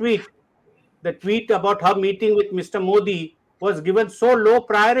Harris's tweet, the tweet about her meeting with Mr. Modi was given so low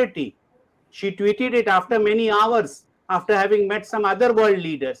priority. She tweeted it after many hours, after having met some other world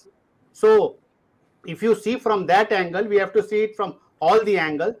leaders. So if you see from that angle, we have to see it from all the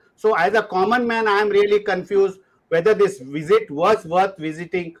angles. So as a common man, I am really confused whether this visit was worth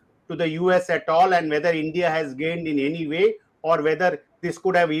visiting to the US at all, and whether India has gained in any way, or whether this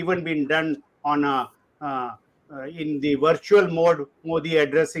could have even been done on in the virtual mode, Modi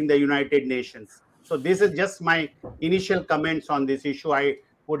addressing the United Nations. So this is just my initial comments on this issue. I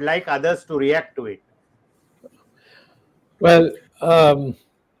would like others to react to it. Well,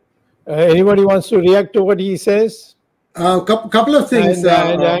 anybody wants to react to what he says? Couple of things.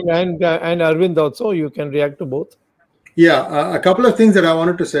 And Arvind also, you can react to both. Yeah, a couple of things that I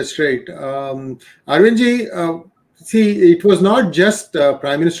wanted to set straight. Arvindji, see, it was not just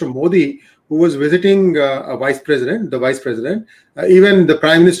Prime Minister Modi who was visiting the vice president. Even the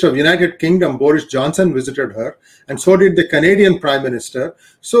Prime Minister of United Kingdom, Boris Johnson, visited her, and so did the Canadian Prime Minister.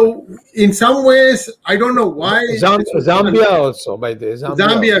 So, in some ways, I don't know why. Zambia also, by the way.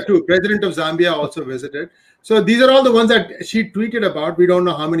 Zambia too. President of Zambia also visited. So these are all the ones that she tweeted about. We don't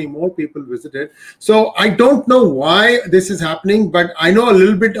know how many more people visited. So I don't know why this is happening, but I know a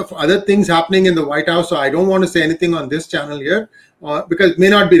little bit of other things happening in the White House. So I don't want to say anything on this channel here because it may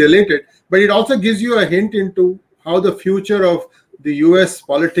not be related. But it also gives you a hint into how the future of the US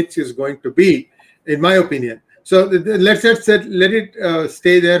politics is going to be, in my opinion. So let it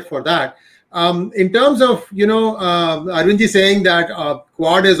stay there for that. In terms of, Arvindji saying that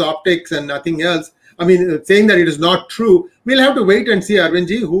Quad is optics and nothing else, I mean, saying that it is not true, we'll have to wait and see,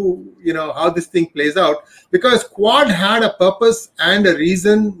 Arvindji, how this thing plays out, because Quad had a purpose and a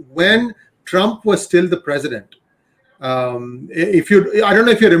reason when Trump was still the president. I don't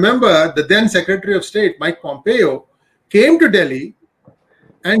know if you remember, the then Secretary of State, Mike Pompeo, came to Delhi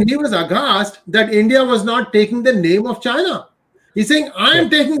and he was aghast that India was not taking the name of China. He's saying, I am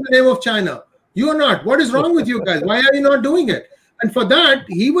taking the name of China. You are not. What is wrong with you guys? Why are you not doing it? And for that,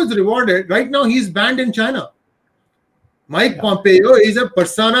 he was rewarded. Right now, he's banned in China. Mike Pompeo is a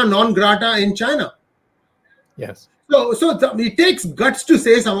persona non grata in China. Yes. So it takes guts to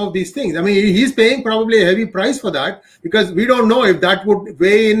say some of these things. I mean, he's paying probably a heavy price for that, because we don't know if that would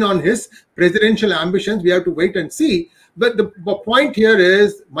weigh in on his presidential ambitions. We have to wait and see. But the point here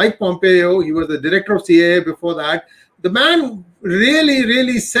is Mike Pompeo, he was the director of CIA before that. The man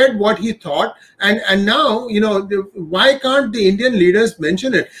really said what he thought, and now, why can't the Indian leaders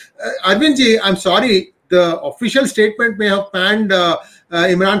mention it? Arvindji, I'm sorry, the official statement may have panned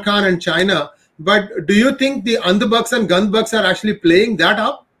Imran Khan and China, but do you think the Andhbhakts and Gandhbhakts are actually playing that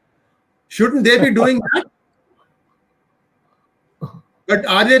up? Shouldn't they be doing that? But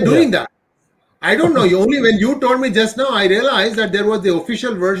are they doing that? I don't know. Only when you told me just now, I realized that there was the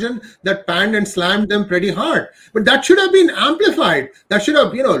official version that panned and slammed them pretty hard. But that should have been amplified. That should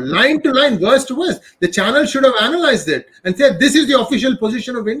have, line to line, verse to verse. The channel should have analyzed it and said, this is the official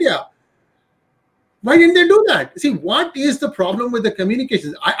position of India. Why didn't they do that? See, what is the problem with the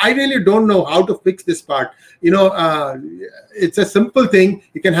communications? I really don't know how to fix this part. It's a simple thing.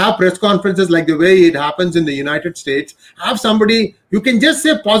 You can have press conferences like the way it happens in the United States. Have somebody, you can just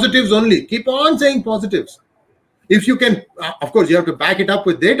say positives only. Keep on saying positives. If you can, of course, you have to back it up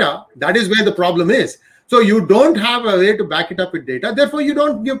with data. That is where the problem is. So you don't have a way to back it up with data. Therefore, you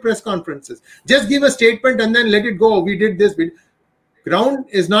don't give press conferences. Just give a statement and then let it go. We did this. Ground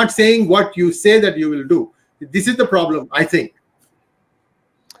is not saying what you say that you will do. This is the problem, I think.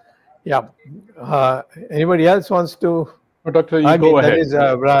 Yeah. Anybody else wants to? No, Doctor, you go ahead. That is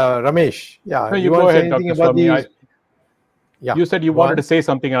Ramesh. Yeah. No, you go want to say ahead, anything Dr. about Swamy. these? Yeah. You said you wanted to say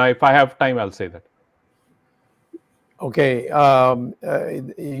something, and if I have time, I'll say that. Okay.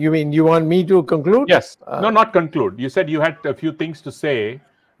 You mean you want me to conclude? Yes. No, not conclude. You said you had a few things to say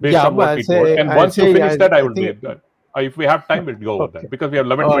based on what we told. And once you finish that, I would be that. If we have time, we'll go over that because we have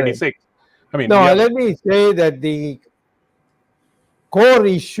 11:26. Right. I mean, no. Let me say that the core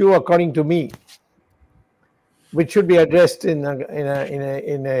issue, according to me, which should be addressed in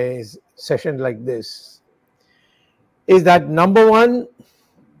a session like this, is that number one,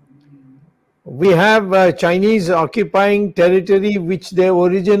 we have Chinese occupying territory which they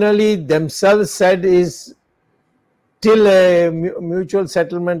originally themselves said is till a mutual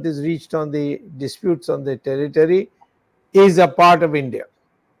settlement is reached on the disputes on the territory is a part of India.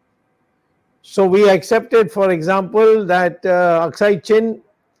 So we accepted, for example, that Aksai Chin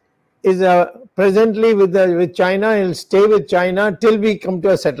is presently with China. He'll stay with China till we come to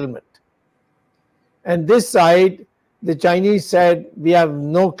a settlement. And this side, the Chinese said we have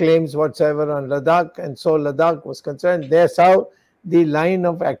no claims whatsoever on Ladakh, and so Ladakh was concerned. That's how the line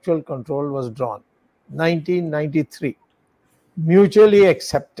of actual control was drawn. 1993, mutually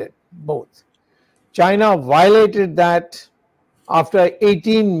accepted both. China violated that after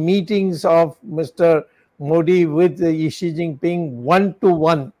 18 meetings of Mr. Modi with Xi Jinping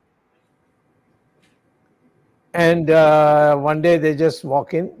one-to-one. And one day they just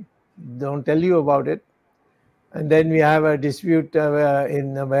walk in, don't tell you about it. And then we have a dispute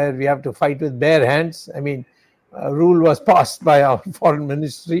where we have to fight with bare hands. I mean, a rule was passed by our foreign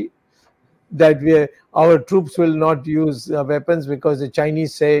ministry that our troops will not use weapons because the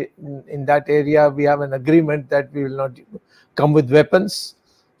Chinese say in that area we have an agreement that we will not come with weapons.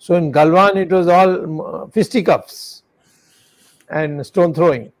 So in Galwan it was all fisticuffs and stone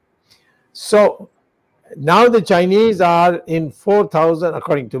throwing. So now the Chinese are in 4,000,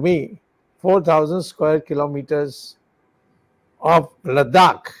 according to me, 4,000 square kilometers of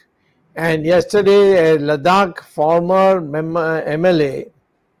Ladakh. And yesterday a Ladakh former MLA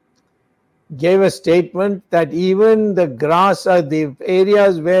gave a statement that even the grass, the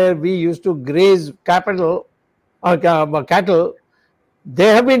areas where we used to graze cattle, they have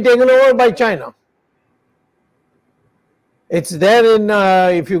been taken over by China. It's there in,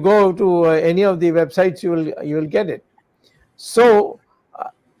 if you go to any of the websites, you will get it. So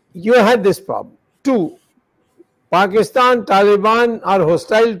you had this problem. Two, Pakistan, Taliban are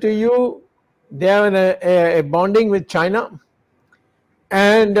hostile to you. They have a bonding with China.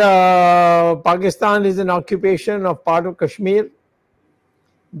 And Pakistan is an occupation of part of Kashmir.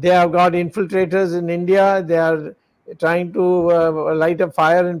 They have got infiltrators in India. They are trying to light a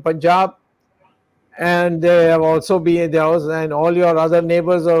fire in Punjab. And they have also been there, and all your other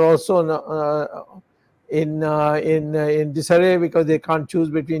neighbors are also in disarray because they can't choose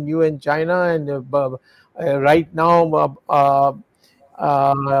between you and China. And right now, all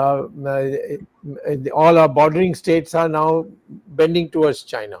our bordering states are now bending towards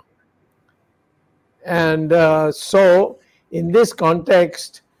China. And so in this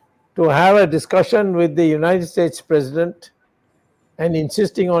context, to have a discussion with the United States President and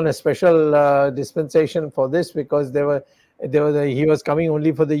insisting on a special dispensation for this, because he was coming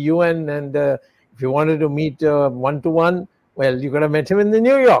only for the UN, and if you wanted to meet one-to-one, well, you could have met him in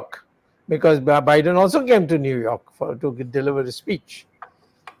New York, because Biden also came to New York to deliver a speech.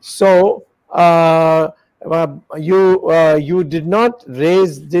 So you did not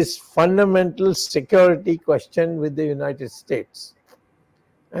raise this fundamental security question with the United States.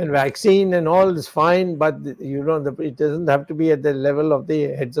 And vaccine and all is fine, but it doesn't have to be at the level of the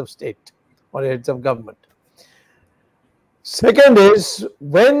heads of state or heads of government. Second is,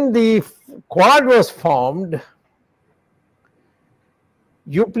 when the Quad was formed,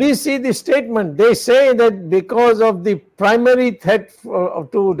 you please see the statement. They say that because of the primary threat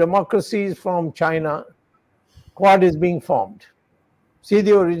to democracies from China, Quad is being formed. See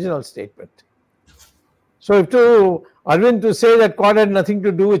the original statement. So if Arvind to say that Quad had nothing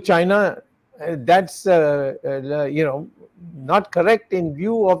to do with China, that's not correct in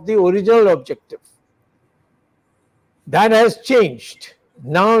view of the original objective. That has changed.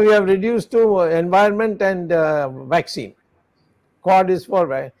 Now we have reduced to environment and vaccine. Quad is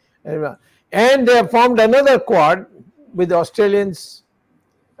for, and they have formed another Quad with the Australians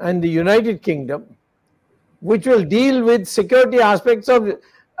and the United Kingdom, which will deal with security aspects of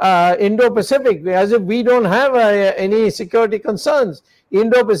Indo-Pacific, as if we don't have any security concerns.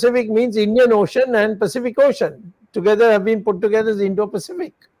 Indo-Pacific means Indian Ocean and Pacific Ocean together have been put together as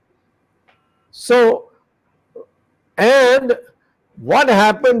Indo-Pacific. So, and what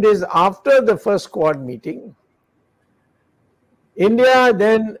happened is after the first Quad meeting, India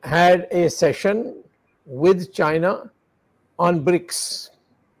then had a session with China on BRICS,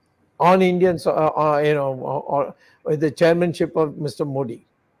 on Indians, or with the chairmanship of Mr. Modi.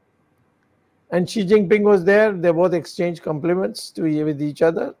 And Xi Jinping was there. They both exchanged compliments with each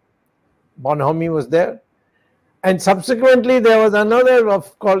other. Bonhomme was there. And subsequently, there was another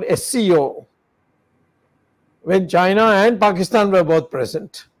called SCO, when China and Pakistan were both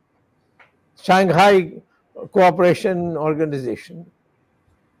present. Shanghai Cooperation Organization.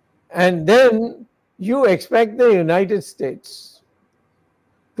 And then you expect the United States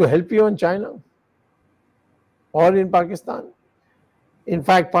to help you in China or in Pakistan. In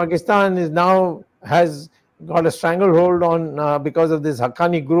fact, Pakistan is now has got a stranglehold on because of this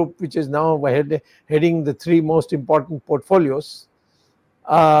Haqqani group, which is now heading the three most important portfolios.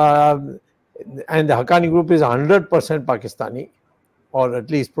 And the Haqqani group is 100% Pakistani, or at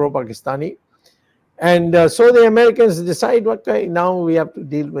least pro-Pakistani. And so the Americans decide, okay, now we have to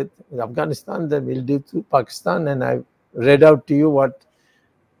deal with Afghanistan, then we'll deal with Pakistan. And I read out to you what,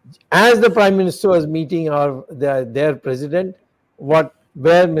 as the Prime Minister was meeting their president, where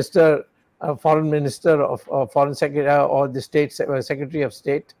Mr. Foreign Minister of Foreign Secretary or the State Secretary of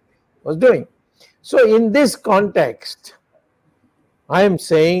State was doing. So in this context, I am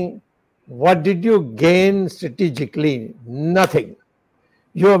saying, what did you gain strategically? Nothing.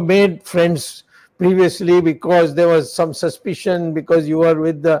 You have made friends previously because there was some suspicion because you were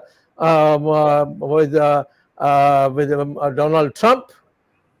with Donald Trump,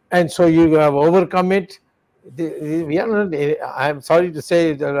 and so you have overcome it. We are not. I am sorry to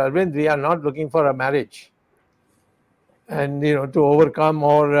say, Arvind, we are not looking for a marriage, and to overcome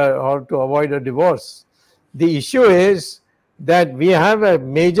or to avoid a divorce. The issue is that we have a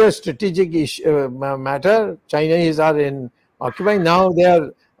major strategic matter. Chinese are occupying now.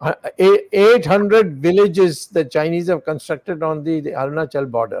 There are 800 villages the Chinese have constructed on the Arunachal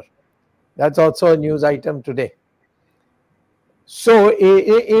border. That's also a news item today. So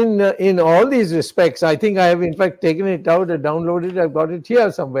in all these respects, I think I have in fact taken it out and downloaded it. I've got it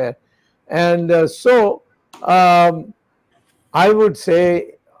here somewhere. And I would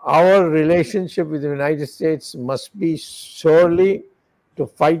say our relationship with the United States must be surely to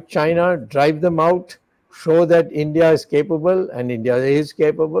fight China, drive them out, show that India is capable, and India is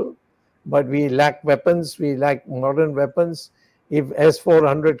capable, but we lack weapons, we lack modern weapons. If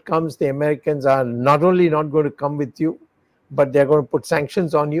S-400 comes, the Americans are not only not going to come with you, but they're going to put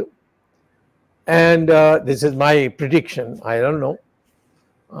sanctions on you. And this is my prediction, I don't know.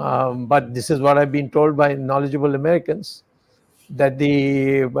 But this is what I've been told by knowledgeable Americans, that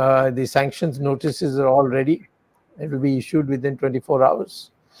the sanctions notices are all ready. It will be issued within 24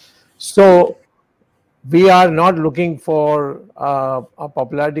 hours. So we are not looking for a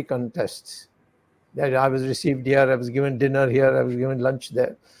popularity contest. That I was received here, I was given dinner here, I was given lunch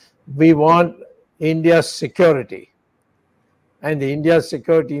there. We want India's security. And the India's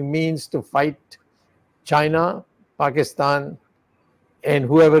security means to fight China, Pakistan, and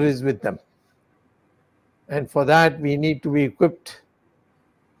whoever is with them. And for that, we need to be equipped,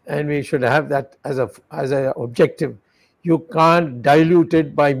 and we should have that as an objective. You can't dilute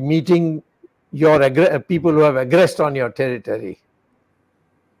it by meeting your people who have aggressed on your territory.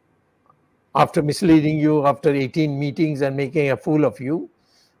 After misleading you, after 18 meetings and making a fool of you,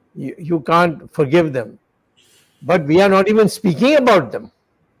 you can't forgive them. But we are not even speaking about them.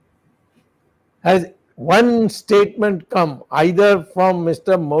 Has one statement come either from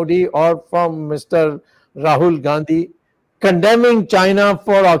Mr. Modi or from Mr. Rahul Gandhi condemning China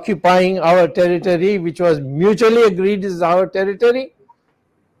for occupying our territory, which was mutually agreed is our territory?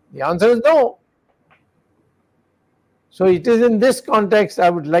 The answer is no. So it is in this context I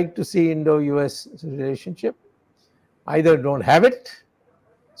would like to see Indo-US relationship. Either don't have it,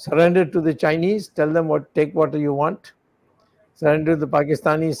 surrender to the Chinese, tell them take what you want. Surrender to the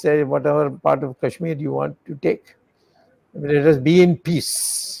Pakistanis, say whatever part of Kashmir you want to take. Let us be in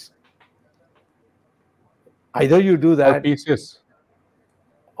peace. Either you do that,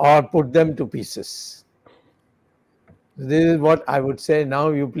 or put them to pieces. This is what I would say.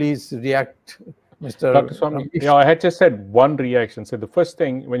 Now you please react, Mr. Dr. Swamy. I had just said one reaction. So the first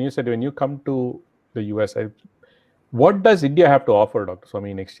thing, when you come to the US, what does India have to offer, Dr.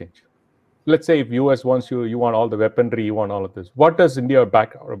 Swamy, in exchange? Let's say if US wants you want all the weaponry, you want all of this. What does India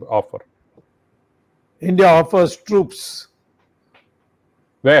back offer? India offers troops.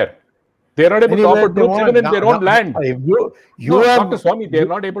 Where? They're not able to Anywhere offer they troops want. even in their own land. If you No, have, Dr. Swamy, they're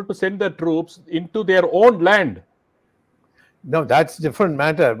not able to send the troops into their own land. no, that's different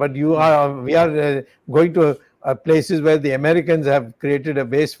matter. But we are going to places where the Americans have created a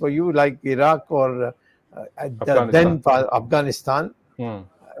base for you, like Iraq or then Afghanistan.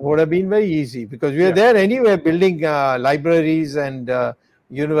 Would have been very easy because we are there anyway, building libraries and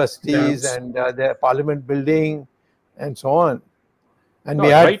universities and their parliament building and so on. And we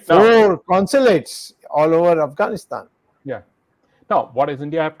had right 4 consulates all over Afghanistan. Yeah. Now, what does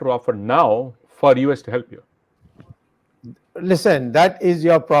India have to offer now for US to help you? Listen, that is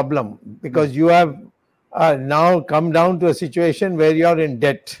your problem because you have now come down to a situation where you are in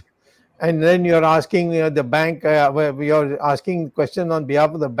debt. And then you're asking the bank, you're asking question on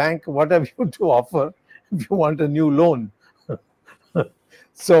behalf of the bank, what have you to offer if you want a new loan?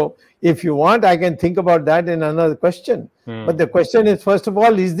 So if you want, I can think about that in another question. But the question is, first of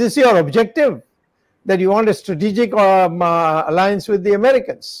all, is this your objective? That you want a strategic alliance with the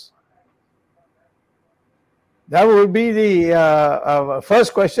Americans? That would be the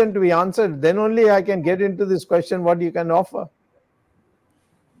first question to be answered. Then only I can get into this question, what you can offer.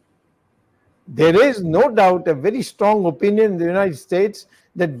 There is no doubt a very strong opinion in the United States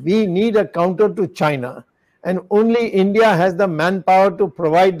that we need a counter to China, and only India has the manpower to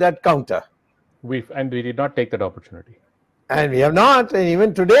provide that counter. We did not take that opportunity. And we have not. And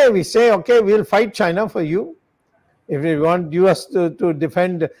even today we say, okay, we'll fight China for you. If you want us to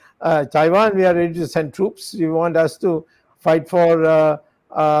defend Taiwan, we are ready to send troops. You want us to fight for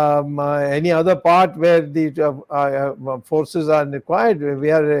any other part where the forces are required, we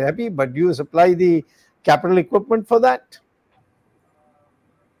are happy, but you supply the capital equipment for that.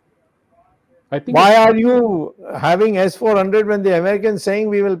 I think why are you having S-400 when the Americans saying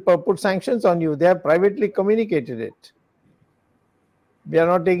we will put sanctions on you? They have privately communicated it. We are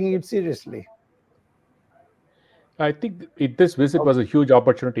not taking it seriously. I think this visit was a huge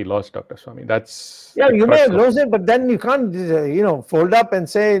opportunity lost, Dr. Swamy. That's you may have lost it, but then you can't, fold up and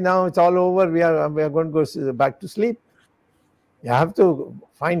say now it's all over. We are going to go back to sleep. You have to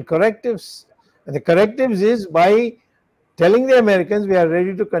find correctives, and the correctives is by telling the Americans we are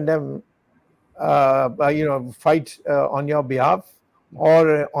ready to condemn, fight on your behalf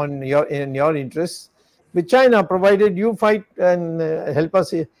or in your interests with China, provided you fight and help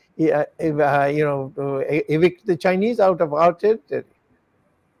us. Evict the Chinese out of our territory.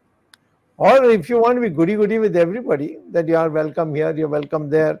 Or if you want to be goody-goody with everybody, that you are welcome here, you're welcome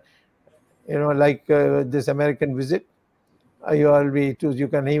there, like this American visit, you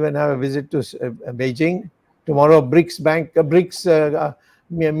can even have a visit to Beijing. Tomorrow BRICS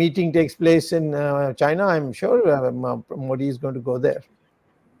meeting takes place in China. I'm sure Modi is going to go there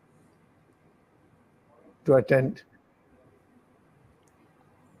to attend.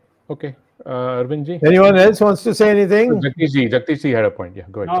 Okay. Arvindji? Anyone else wants to say anything? Jagdish had a point. Yeah,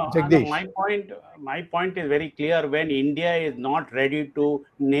 go ahead. No, Jagdish. my point is very clear. When India is not ready to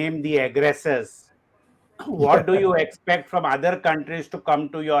name the aggressors, what do you expect from other countries to come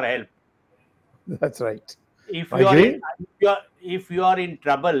to your help? That's right. If you are in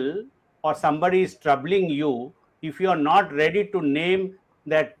trouble or somebody is troubling you, if you are not ready to name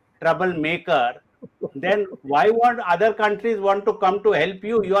that troublemaker, then why would other countries want to come to help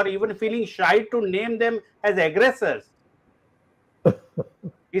you? You are even feeling shy to name them as aggressors.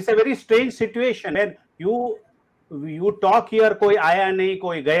 It's a very strange situation. And you talk here, koi aaya nahi,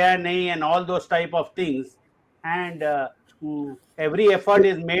 koi gaya nahi, and all those type of things. And every effort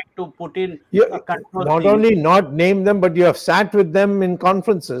is made to put in not only not name them, but you have sat with them in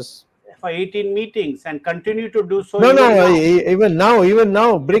conferences for 18 meetings and continue to do so. Even now,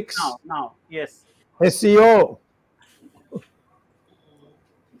 BRICS. Now, yes. SCO.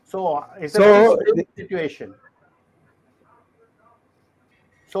 So it's a very strange situation.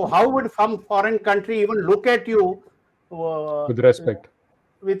 So how would some foreign country even look at you with respect?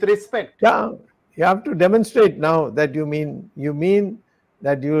 With respect. Yeah, you have to demonstrate now that you mean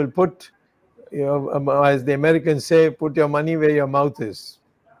that you will put, as the Americans say, put your money where your mouth is.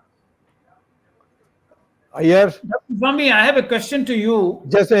 Iyer? Swamy, I have a question to you.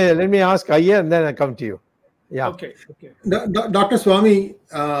 Just let me ask Iyer and then I come to you. Yeah. Okay. Dr. Swamy,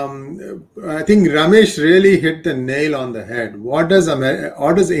 I think Ramesh really hit the nail on the head. What does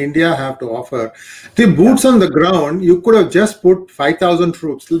India have to offer? The boots on the ground, you could have just put 5,000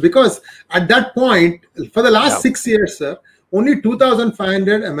 troops, because at that point, for the last 6 years, sir, only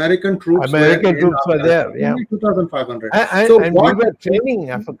 2,500 American troops were there. Yeah. Only 2,500. And we were training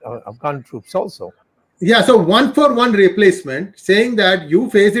Afghan troops also. Yeah, so 1-for-1 replacement, saying that you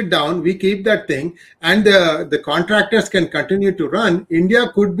phase it down, we keep that thing, and the contractors can continue to run. India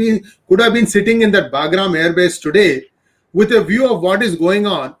could have been sitting in that Bagram airbase today with a view of what is going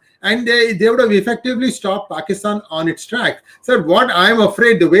on, and they would have effectively stopped Pakistan on its track. So what I am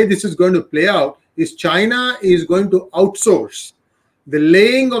afraid the way this is going to play out is China is going to outsource the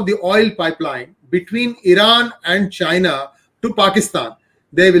laying of the oil pipeline between Iran and China to Pakistan.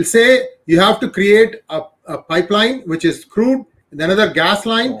 They will say you have to create a pipeline which is crude, another gas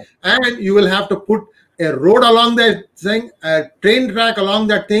line, and you will have to put a road along that thing, a train track along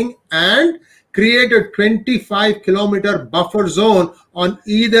that thing, and create a 25-kilometer buffer zone on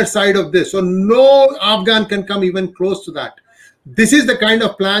either side of this. So no Afghan can come even close to that. This is the kind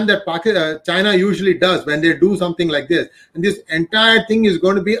of plan that China usually does when they do something like this. And this entire thing is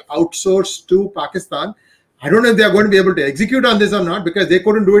going to be outsourced to Pakistan. I don't know if they are going to be able to execute on this or not, because they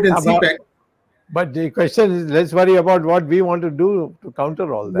couldn't do it in CPEC. But the question is, let's worry about what we want to do to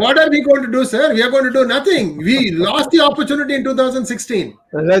counter all that. What are we going to do, sir? We are going to do nothing. We lost the opportunity in 2016.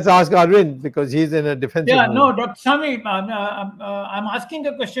 Let's ask Arvind, because he's in a defensive Yeah, mood. no, Dr. Swamy, I'm asking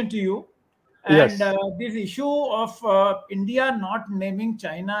a question to you. And Yes. This issue of India not naming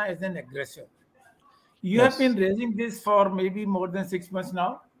China as an aggressor. You Yes. have been raising this for maybe more than 6 months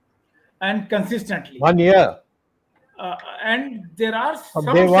now, and consistently. 1 year. And there are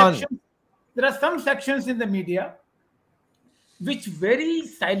From day one. some sections in the media which very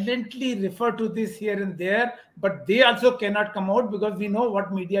silently refer to this here and there, but they also cannot come out because we know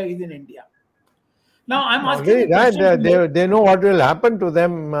what media is in India. Now, I'm asking They know what will happen to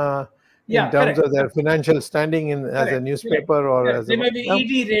them in terms correct. of their financial standing as a newspaper or as there a... may be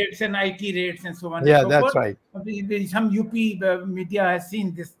ED raids and IT raids and so on. Yeah, and so that's forth. right. Some UP media has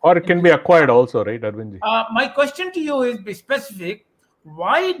seen this. Or it can be acquired also, right, Arvindji? My question to you is specific.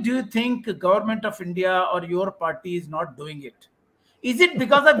 Why do you think the government of India or your party is not doing it? Is it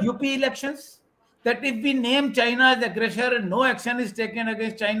because of UP elections? That if we name China as aggressor and no action is taken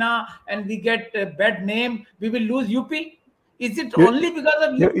against China and we get a bad name, we will lose UP? Is it only because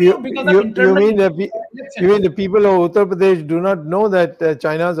of UP or because of internal elections? You mean the people of Uttar Pradesh do not know that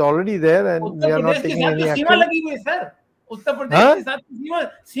China is already there and we are not taking any action? Uttar Pradesh के साथ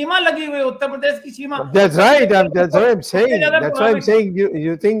सीमा लगी हुई है, उत्तर प्रदेश की सीमा. That's right. That's what I'm saying. That's why I'm saying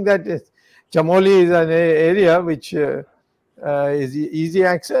you think that Chamoli is an area which is easy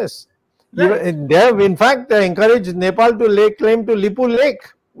access. Right. They have in fact encouraged Nepal to lay claim to Lipu Lake,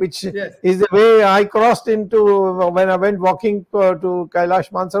 which is the way I crossed into when I went walking to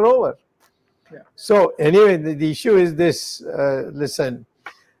Kailash Mansarovar. So anyway, the issue is this. Listen,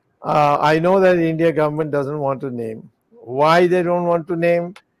 I know that the India government doesn't want to name. Why they don't want to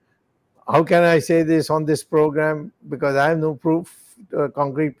name? How can I say this on this program? Because I have no proof,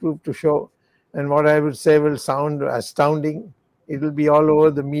 concrete proof to show. And what I will say will sound astounding. It will be all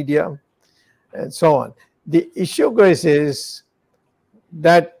over the media and so on. The issue, Grace, is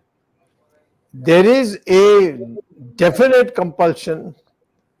that there is a definite compulsion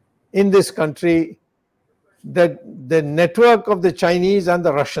in this country that the network of the Chinese and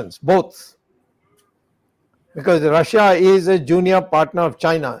the Russians, both, because Russia is a junior partner of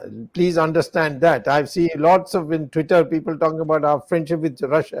China. Please understand that. I've seen lots of in Twitter people talking about our friendship with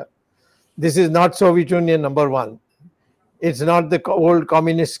Russia. This is not Soviet Union, number one. It's not the old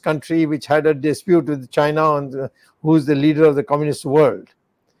communist country which had a dispute with China on who's the leader of the communist world.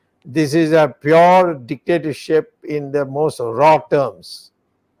 This is a pure dictatorship in the most raw terms.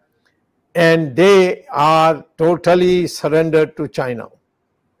 And they are totally surrendered to China.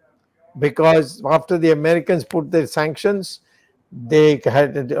 Because after the Americans put their sanctions, they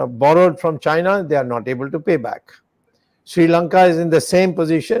had borrowed from China, they are not able to pay back. Sri Lanka is in the same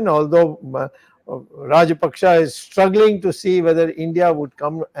position, although Rajapaksa is struggling to see whether India would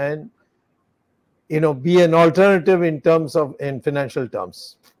come and be an alternative in financial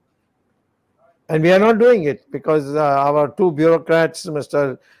terms. And we are not doing it because our two bureaucrats,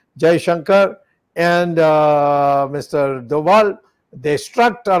 Mr. Jai Shankar and Mr. Doval, they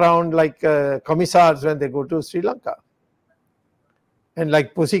strut around like commissars when they go to Sri Lanka and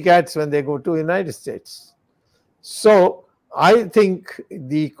like pussycats when they go to United States. So I think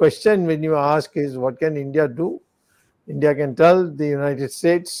the question when you ask is what can India do? India can tell the United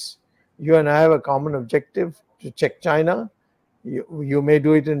States, you and I have a common objective to check China. You may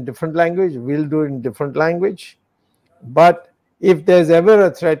do it in different language, we'll do it in different language. But if there's ever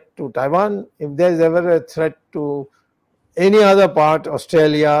a threat to Taiwan, if there's ever a threat to any other part,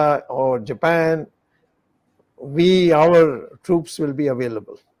 Australia or Japan, our troops will be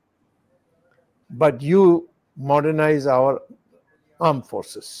available. But you modernize our armed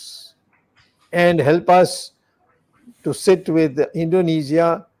forces. and help us to sit with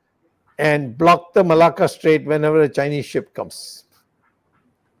Indonesia and block the Malacca Strait whenever a Chinese ship comes.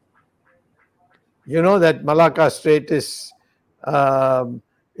 You know that Malacca Strait is, it's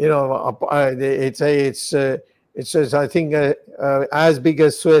I think as big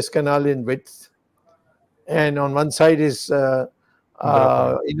as Suez Canal in width, and on one side is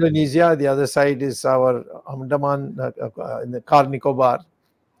Indonesia, the other side is our Andaman, in the Car Nicobar,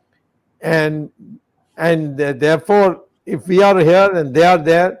 and therefore, if we are here and they are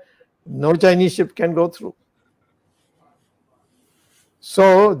there, no Chinese ship can go through.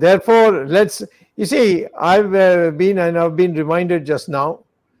 So therefore, you see, I've been reminded just now.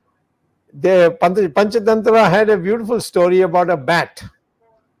 The Panchatantra had a beautiful story about a bat,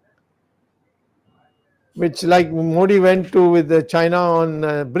 which like Modi went to with China on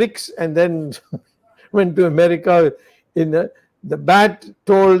BRICS and then went to America. The bat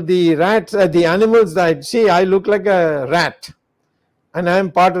told the rats, the animals that, see, I look like a rat and I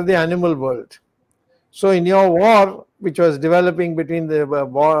am part of the animal world. So in your war, which was developing between the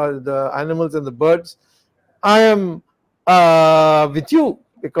animals and the birds, I am with you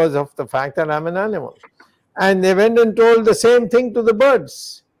because of the fact that I'm an animal. And they went and told the same thing to the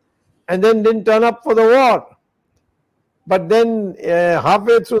birds and then didn't turn up for the war. But then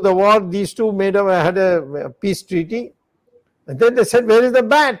halfway through the war, these two had a peace treaty. And then they said, where is the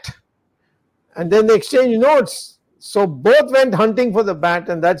bat? And then they exchanged notes. So both went hunting for the bat,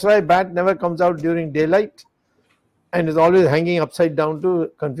 and that's why bat never comes out during daylight and is always hanging upside down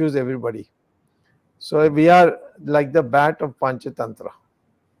to confuse everybody. So we are like the bat of Panchatantra.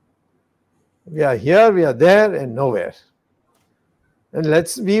 We are here, we are there, and nowhere. And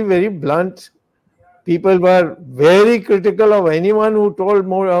let's be very blunt. People were very critical of anyone who told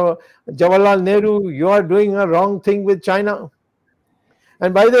Jawaharlal Nehru, you are doing a wrong thing with China.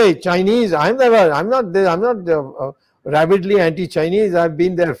 And by the way, Chinese, I'm not rabidly anti-Chinese. I've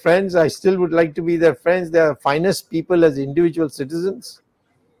been their friends. I still would like to be their friends. They are finest people as individual citizens.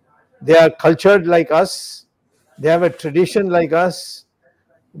 They are cultured like us. They have a tradition like us.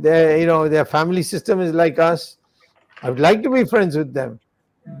 Their family system is like us. I would like to be friends with them.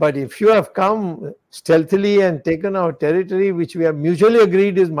 But if you have come stealthily and taken our territory, which we have mutually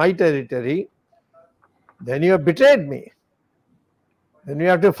agreed is my territory, then you have betrayed me. Then we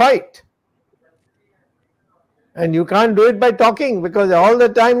have to fight. And you can't do it by talking, because all the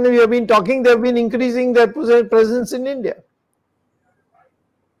time we have been talking, they have been increasing their presence in India.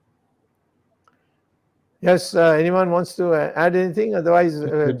 Yes, anyone wants to add anything? Otherwise,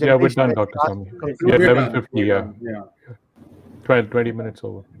 yeah, we're done, Dr. Swamy. Yeah, 11:50, yeah. 20 minutes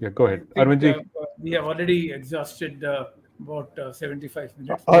over. Yeah, go ahead. Arvindji. We have already exhausted about 75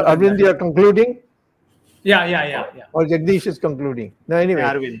 minutes. Arvind, you are concluding? Yeah. Or Jagdish is concluding? No, anyway,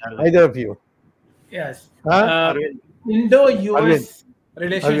 either of you. Yes. Indo-US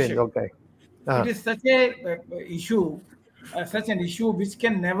relationship. Arvind, okay. It is such an issue which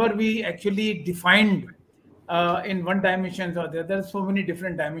can never be actually defined in one dimension or the other. There are so many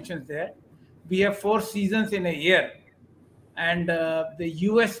different dimensions there. We have 4 seasons in a year, and the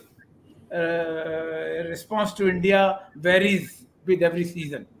US response to India varies with every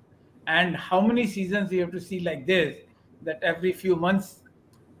season. And how many seasons we have to see like this, that every few months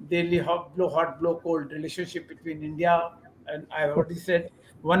daily hot, blow cold relationship between India and, I already said,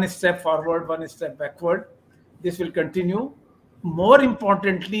 one step forward, one step backward. This will continue. More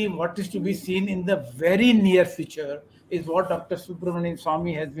importantly, what is to be seen in the very near future is what Dr. Subramanian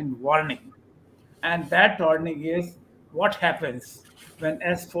Swamy has been warning. And that warning is what happens when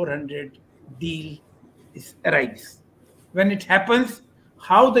S-400 deal arrives. When it happens,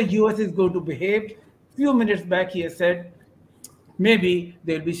 how the US is going to behave. Few minutes back he has said, maybe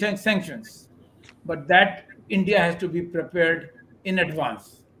there will be sanctions, but that India has to be prepared in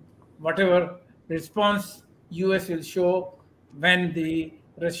advance. Whatever response US will show when the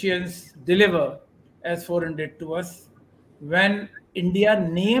Russians deliver S-400 to us, when India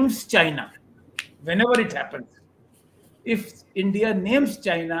names China, whenever it happens, if India names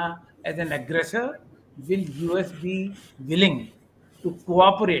China as an aggressor, will US be willing to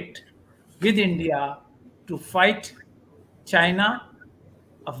cooperate with India to fight China,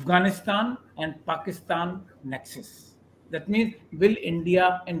 Afghanistan, and Pakistan nexus? That means, will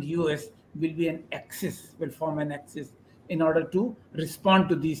India and US will form an axis in order to respond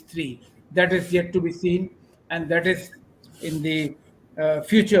to these 3? That is yet to be seen, and that is in the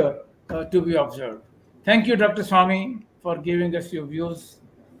future to be observed. Thank you, Dr. Swamy, for giving us your views.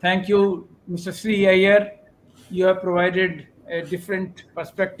 Thank you, Mr. Sree Iyer. You have provided a different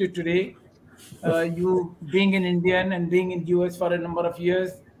perspective today. You being an Indian and being in US for a number of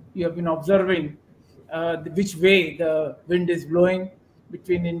years, You have been observing which way the wind is blowing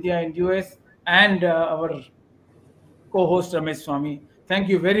between India and US, and our co-host Ramesh Swamy. Thank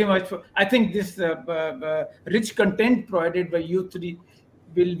you very much. I think this rich content provided by you three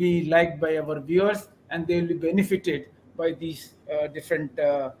will be liked by our viewers, and they will be benefited by these different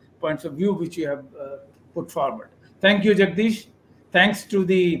points of view which you have put forward. Thank you, Jagdish. Thanks to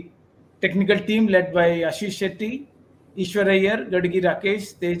the technical team led by Ashish Shetty, Sree Iyer, Gadgi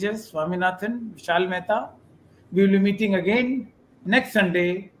Rakesh, Tejas, Swaminathan, Vishal Mehta. We will be meeting again next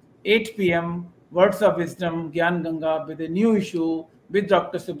Sunday, 8 p.m. Words of Wisdom, Gyan Ganga, with a new issue with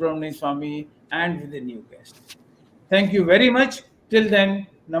Dr. Subramanian Swamy and with a new guest. Thank you very much. Till then,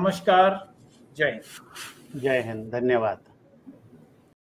 Namaskar. Jai Hind. Jai Hind. Dhanyavad.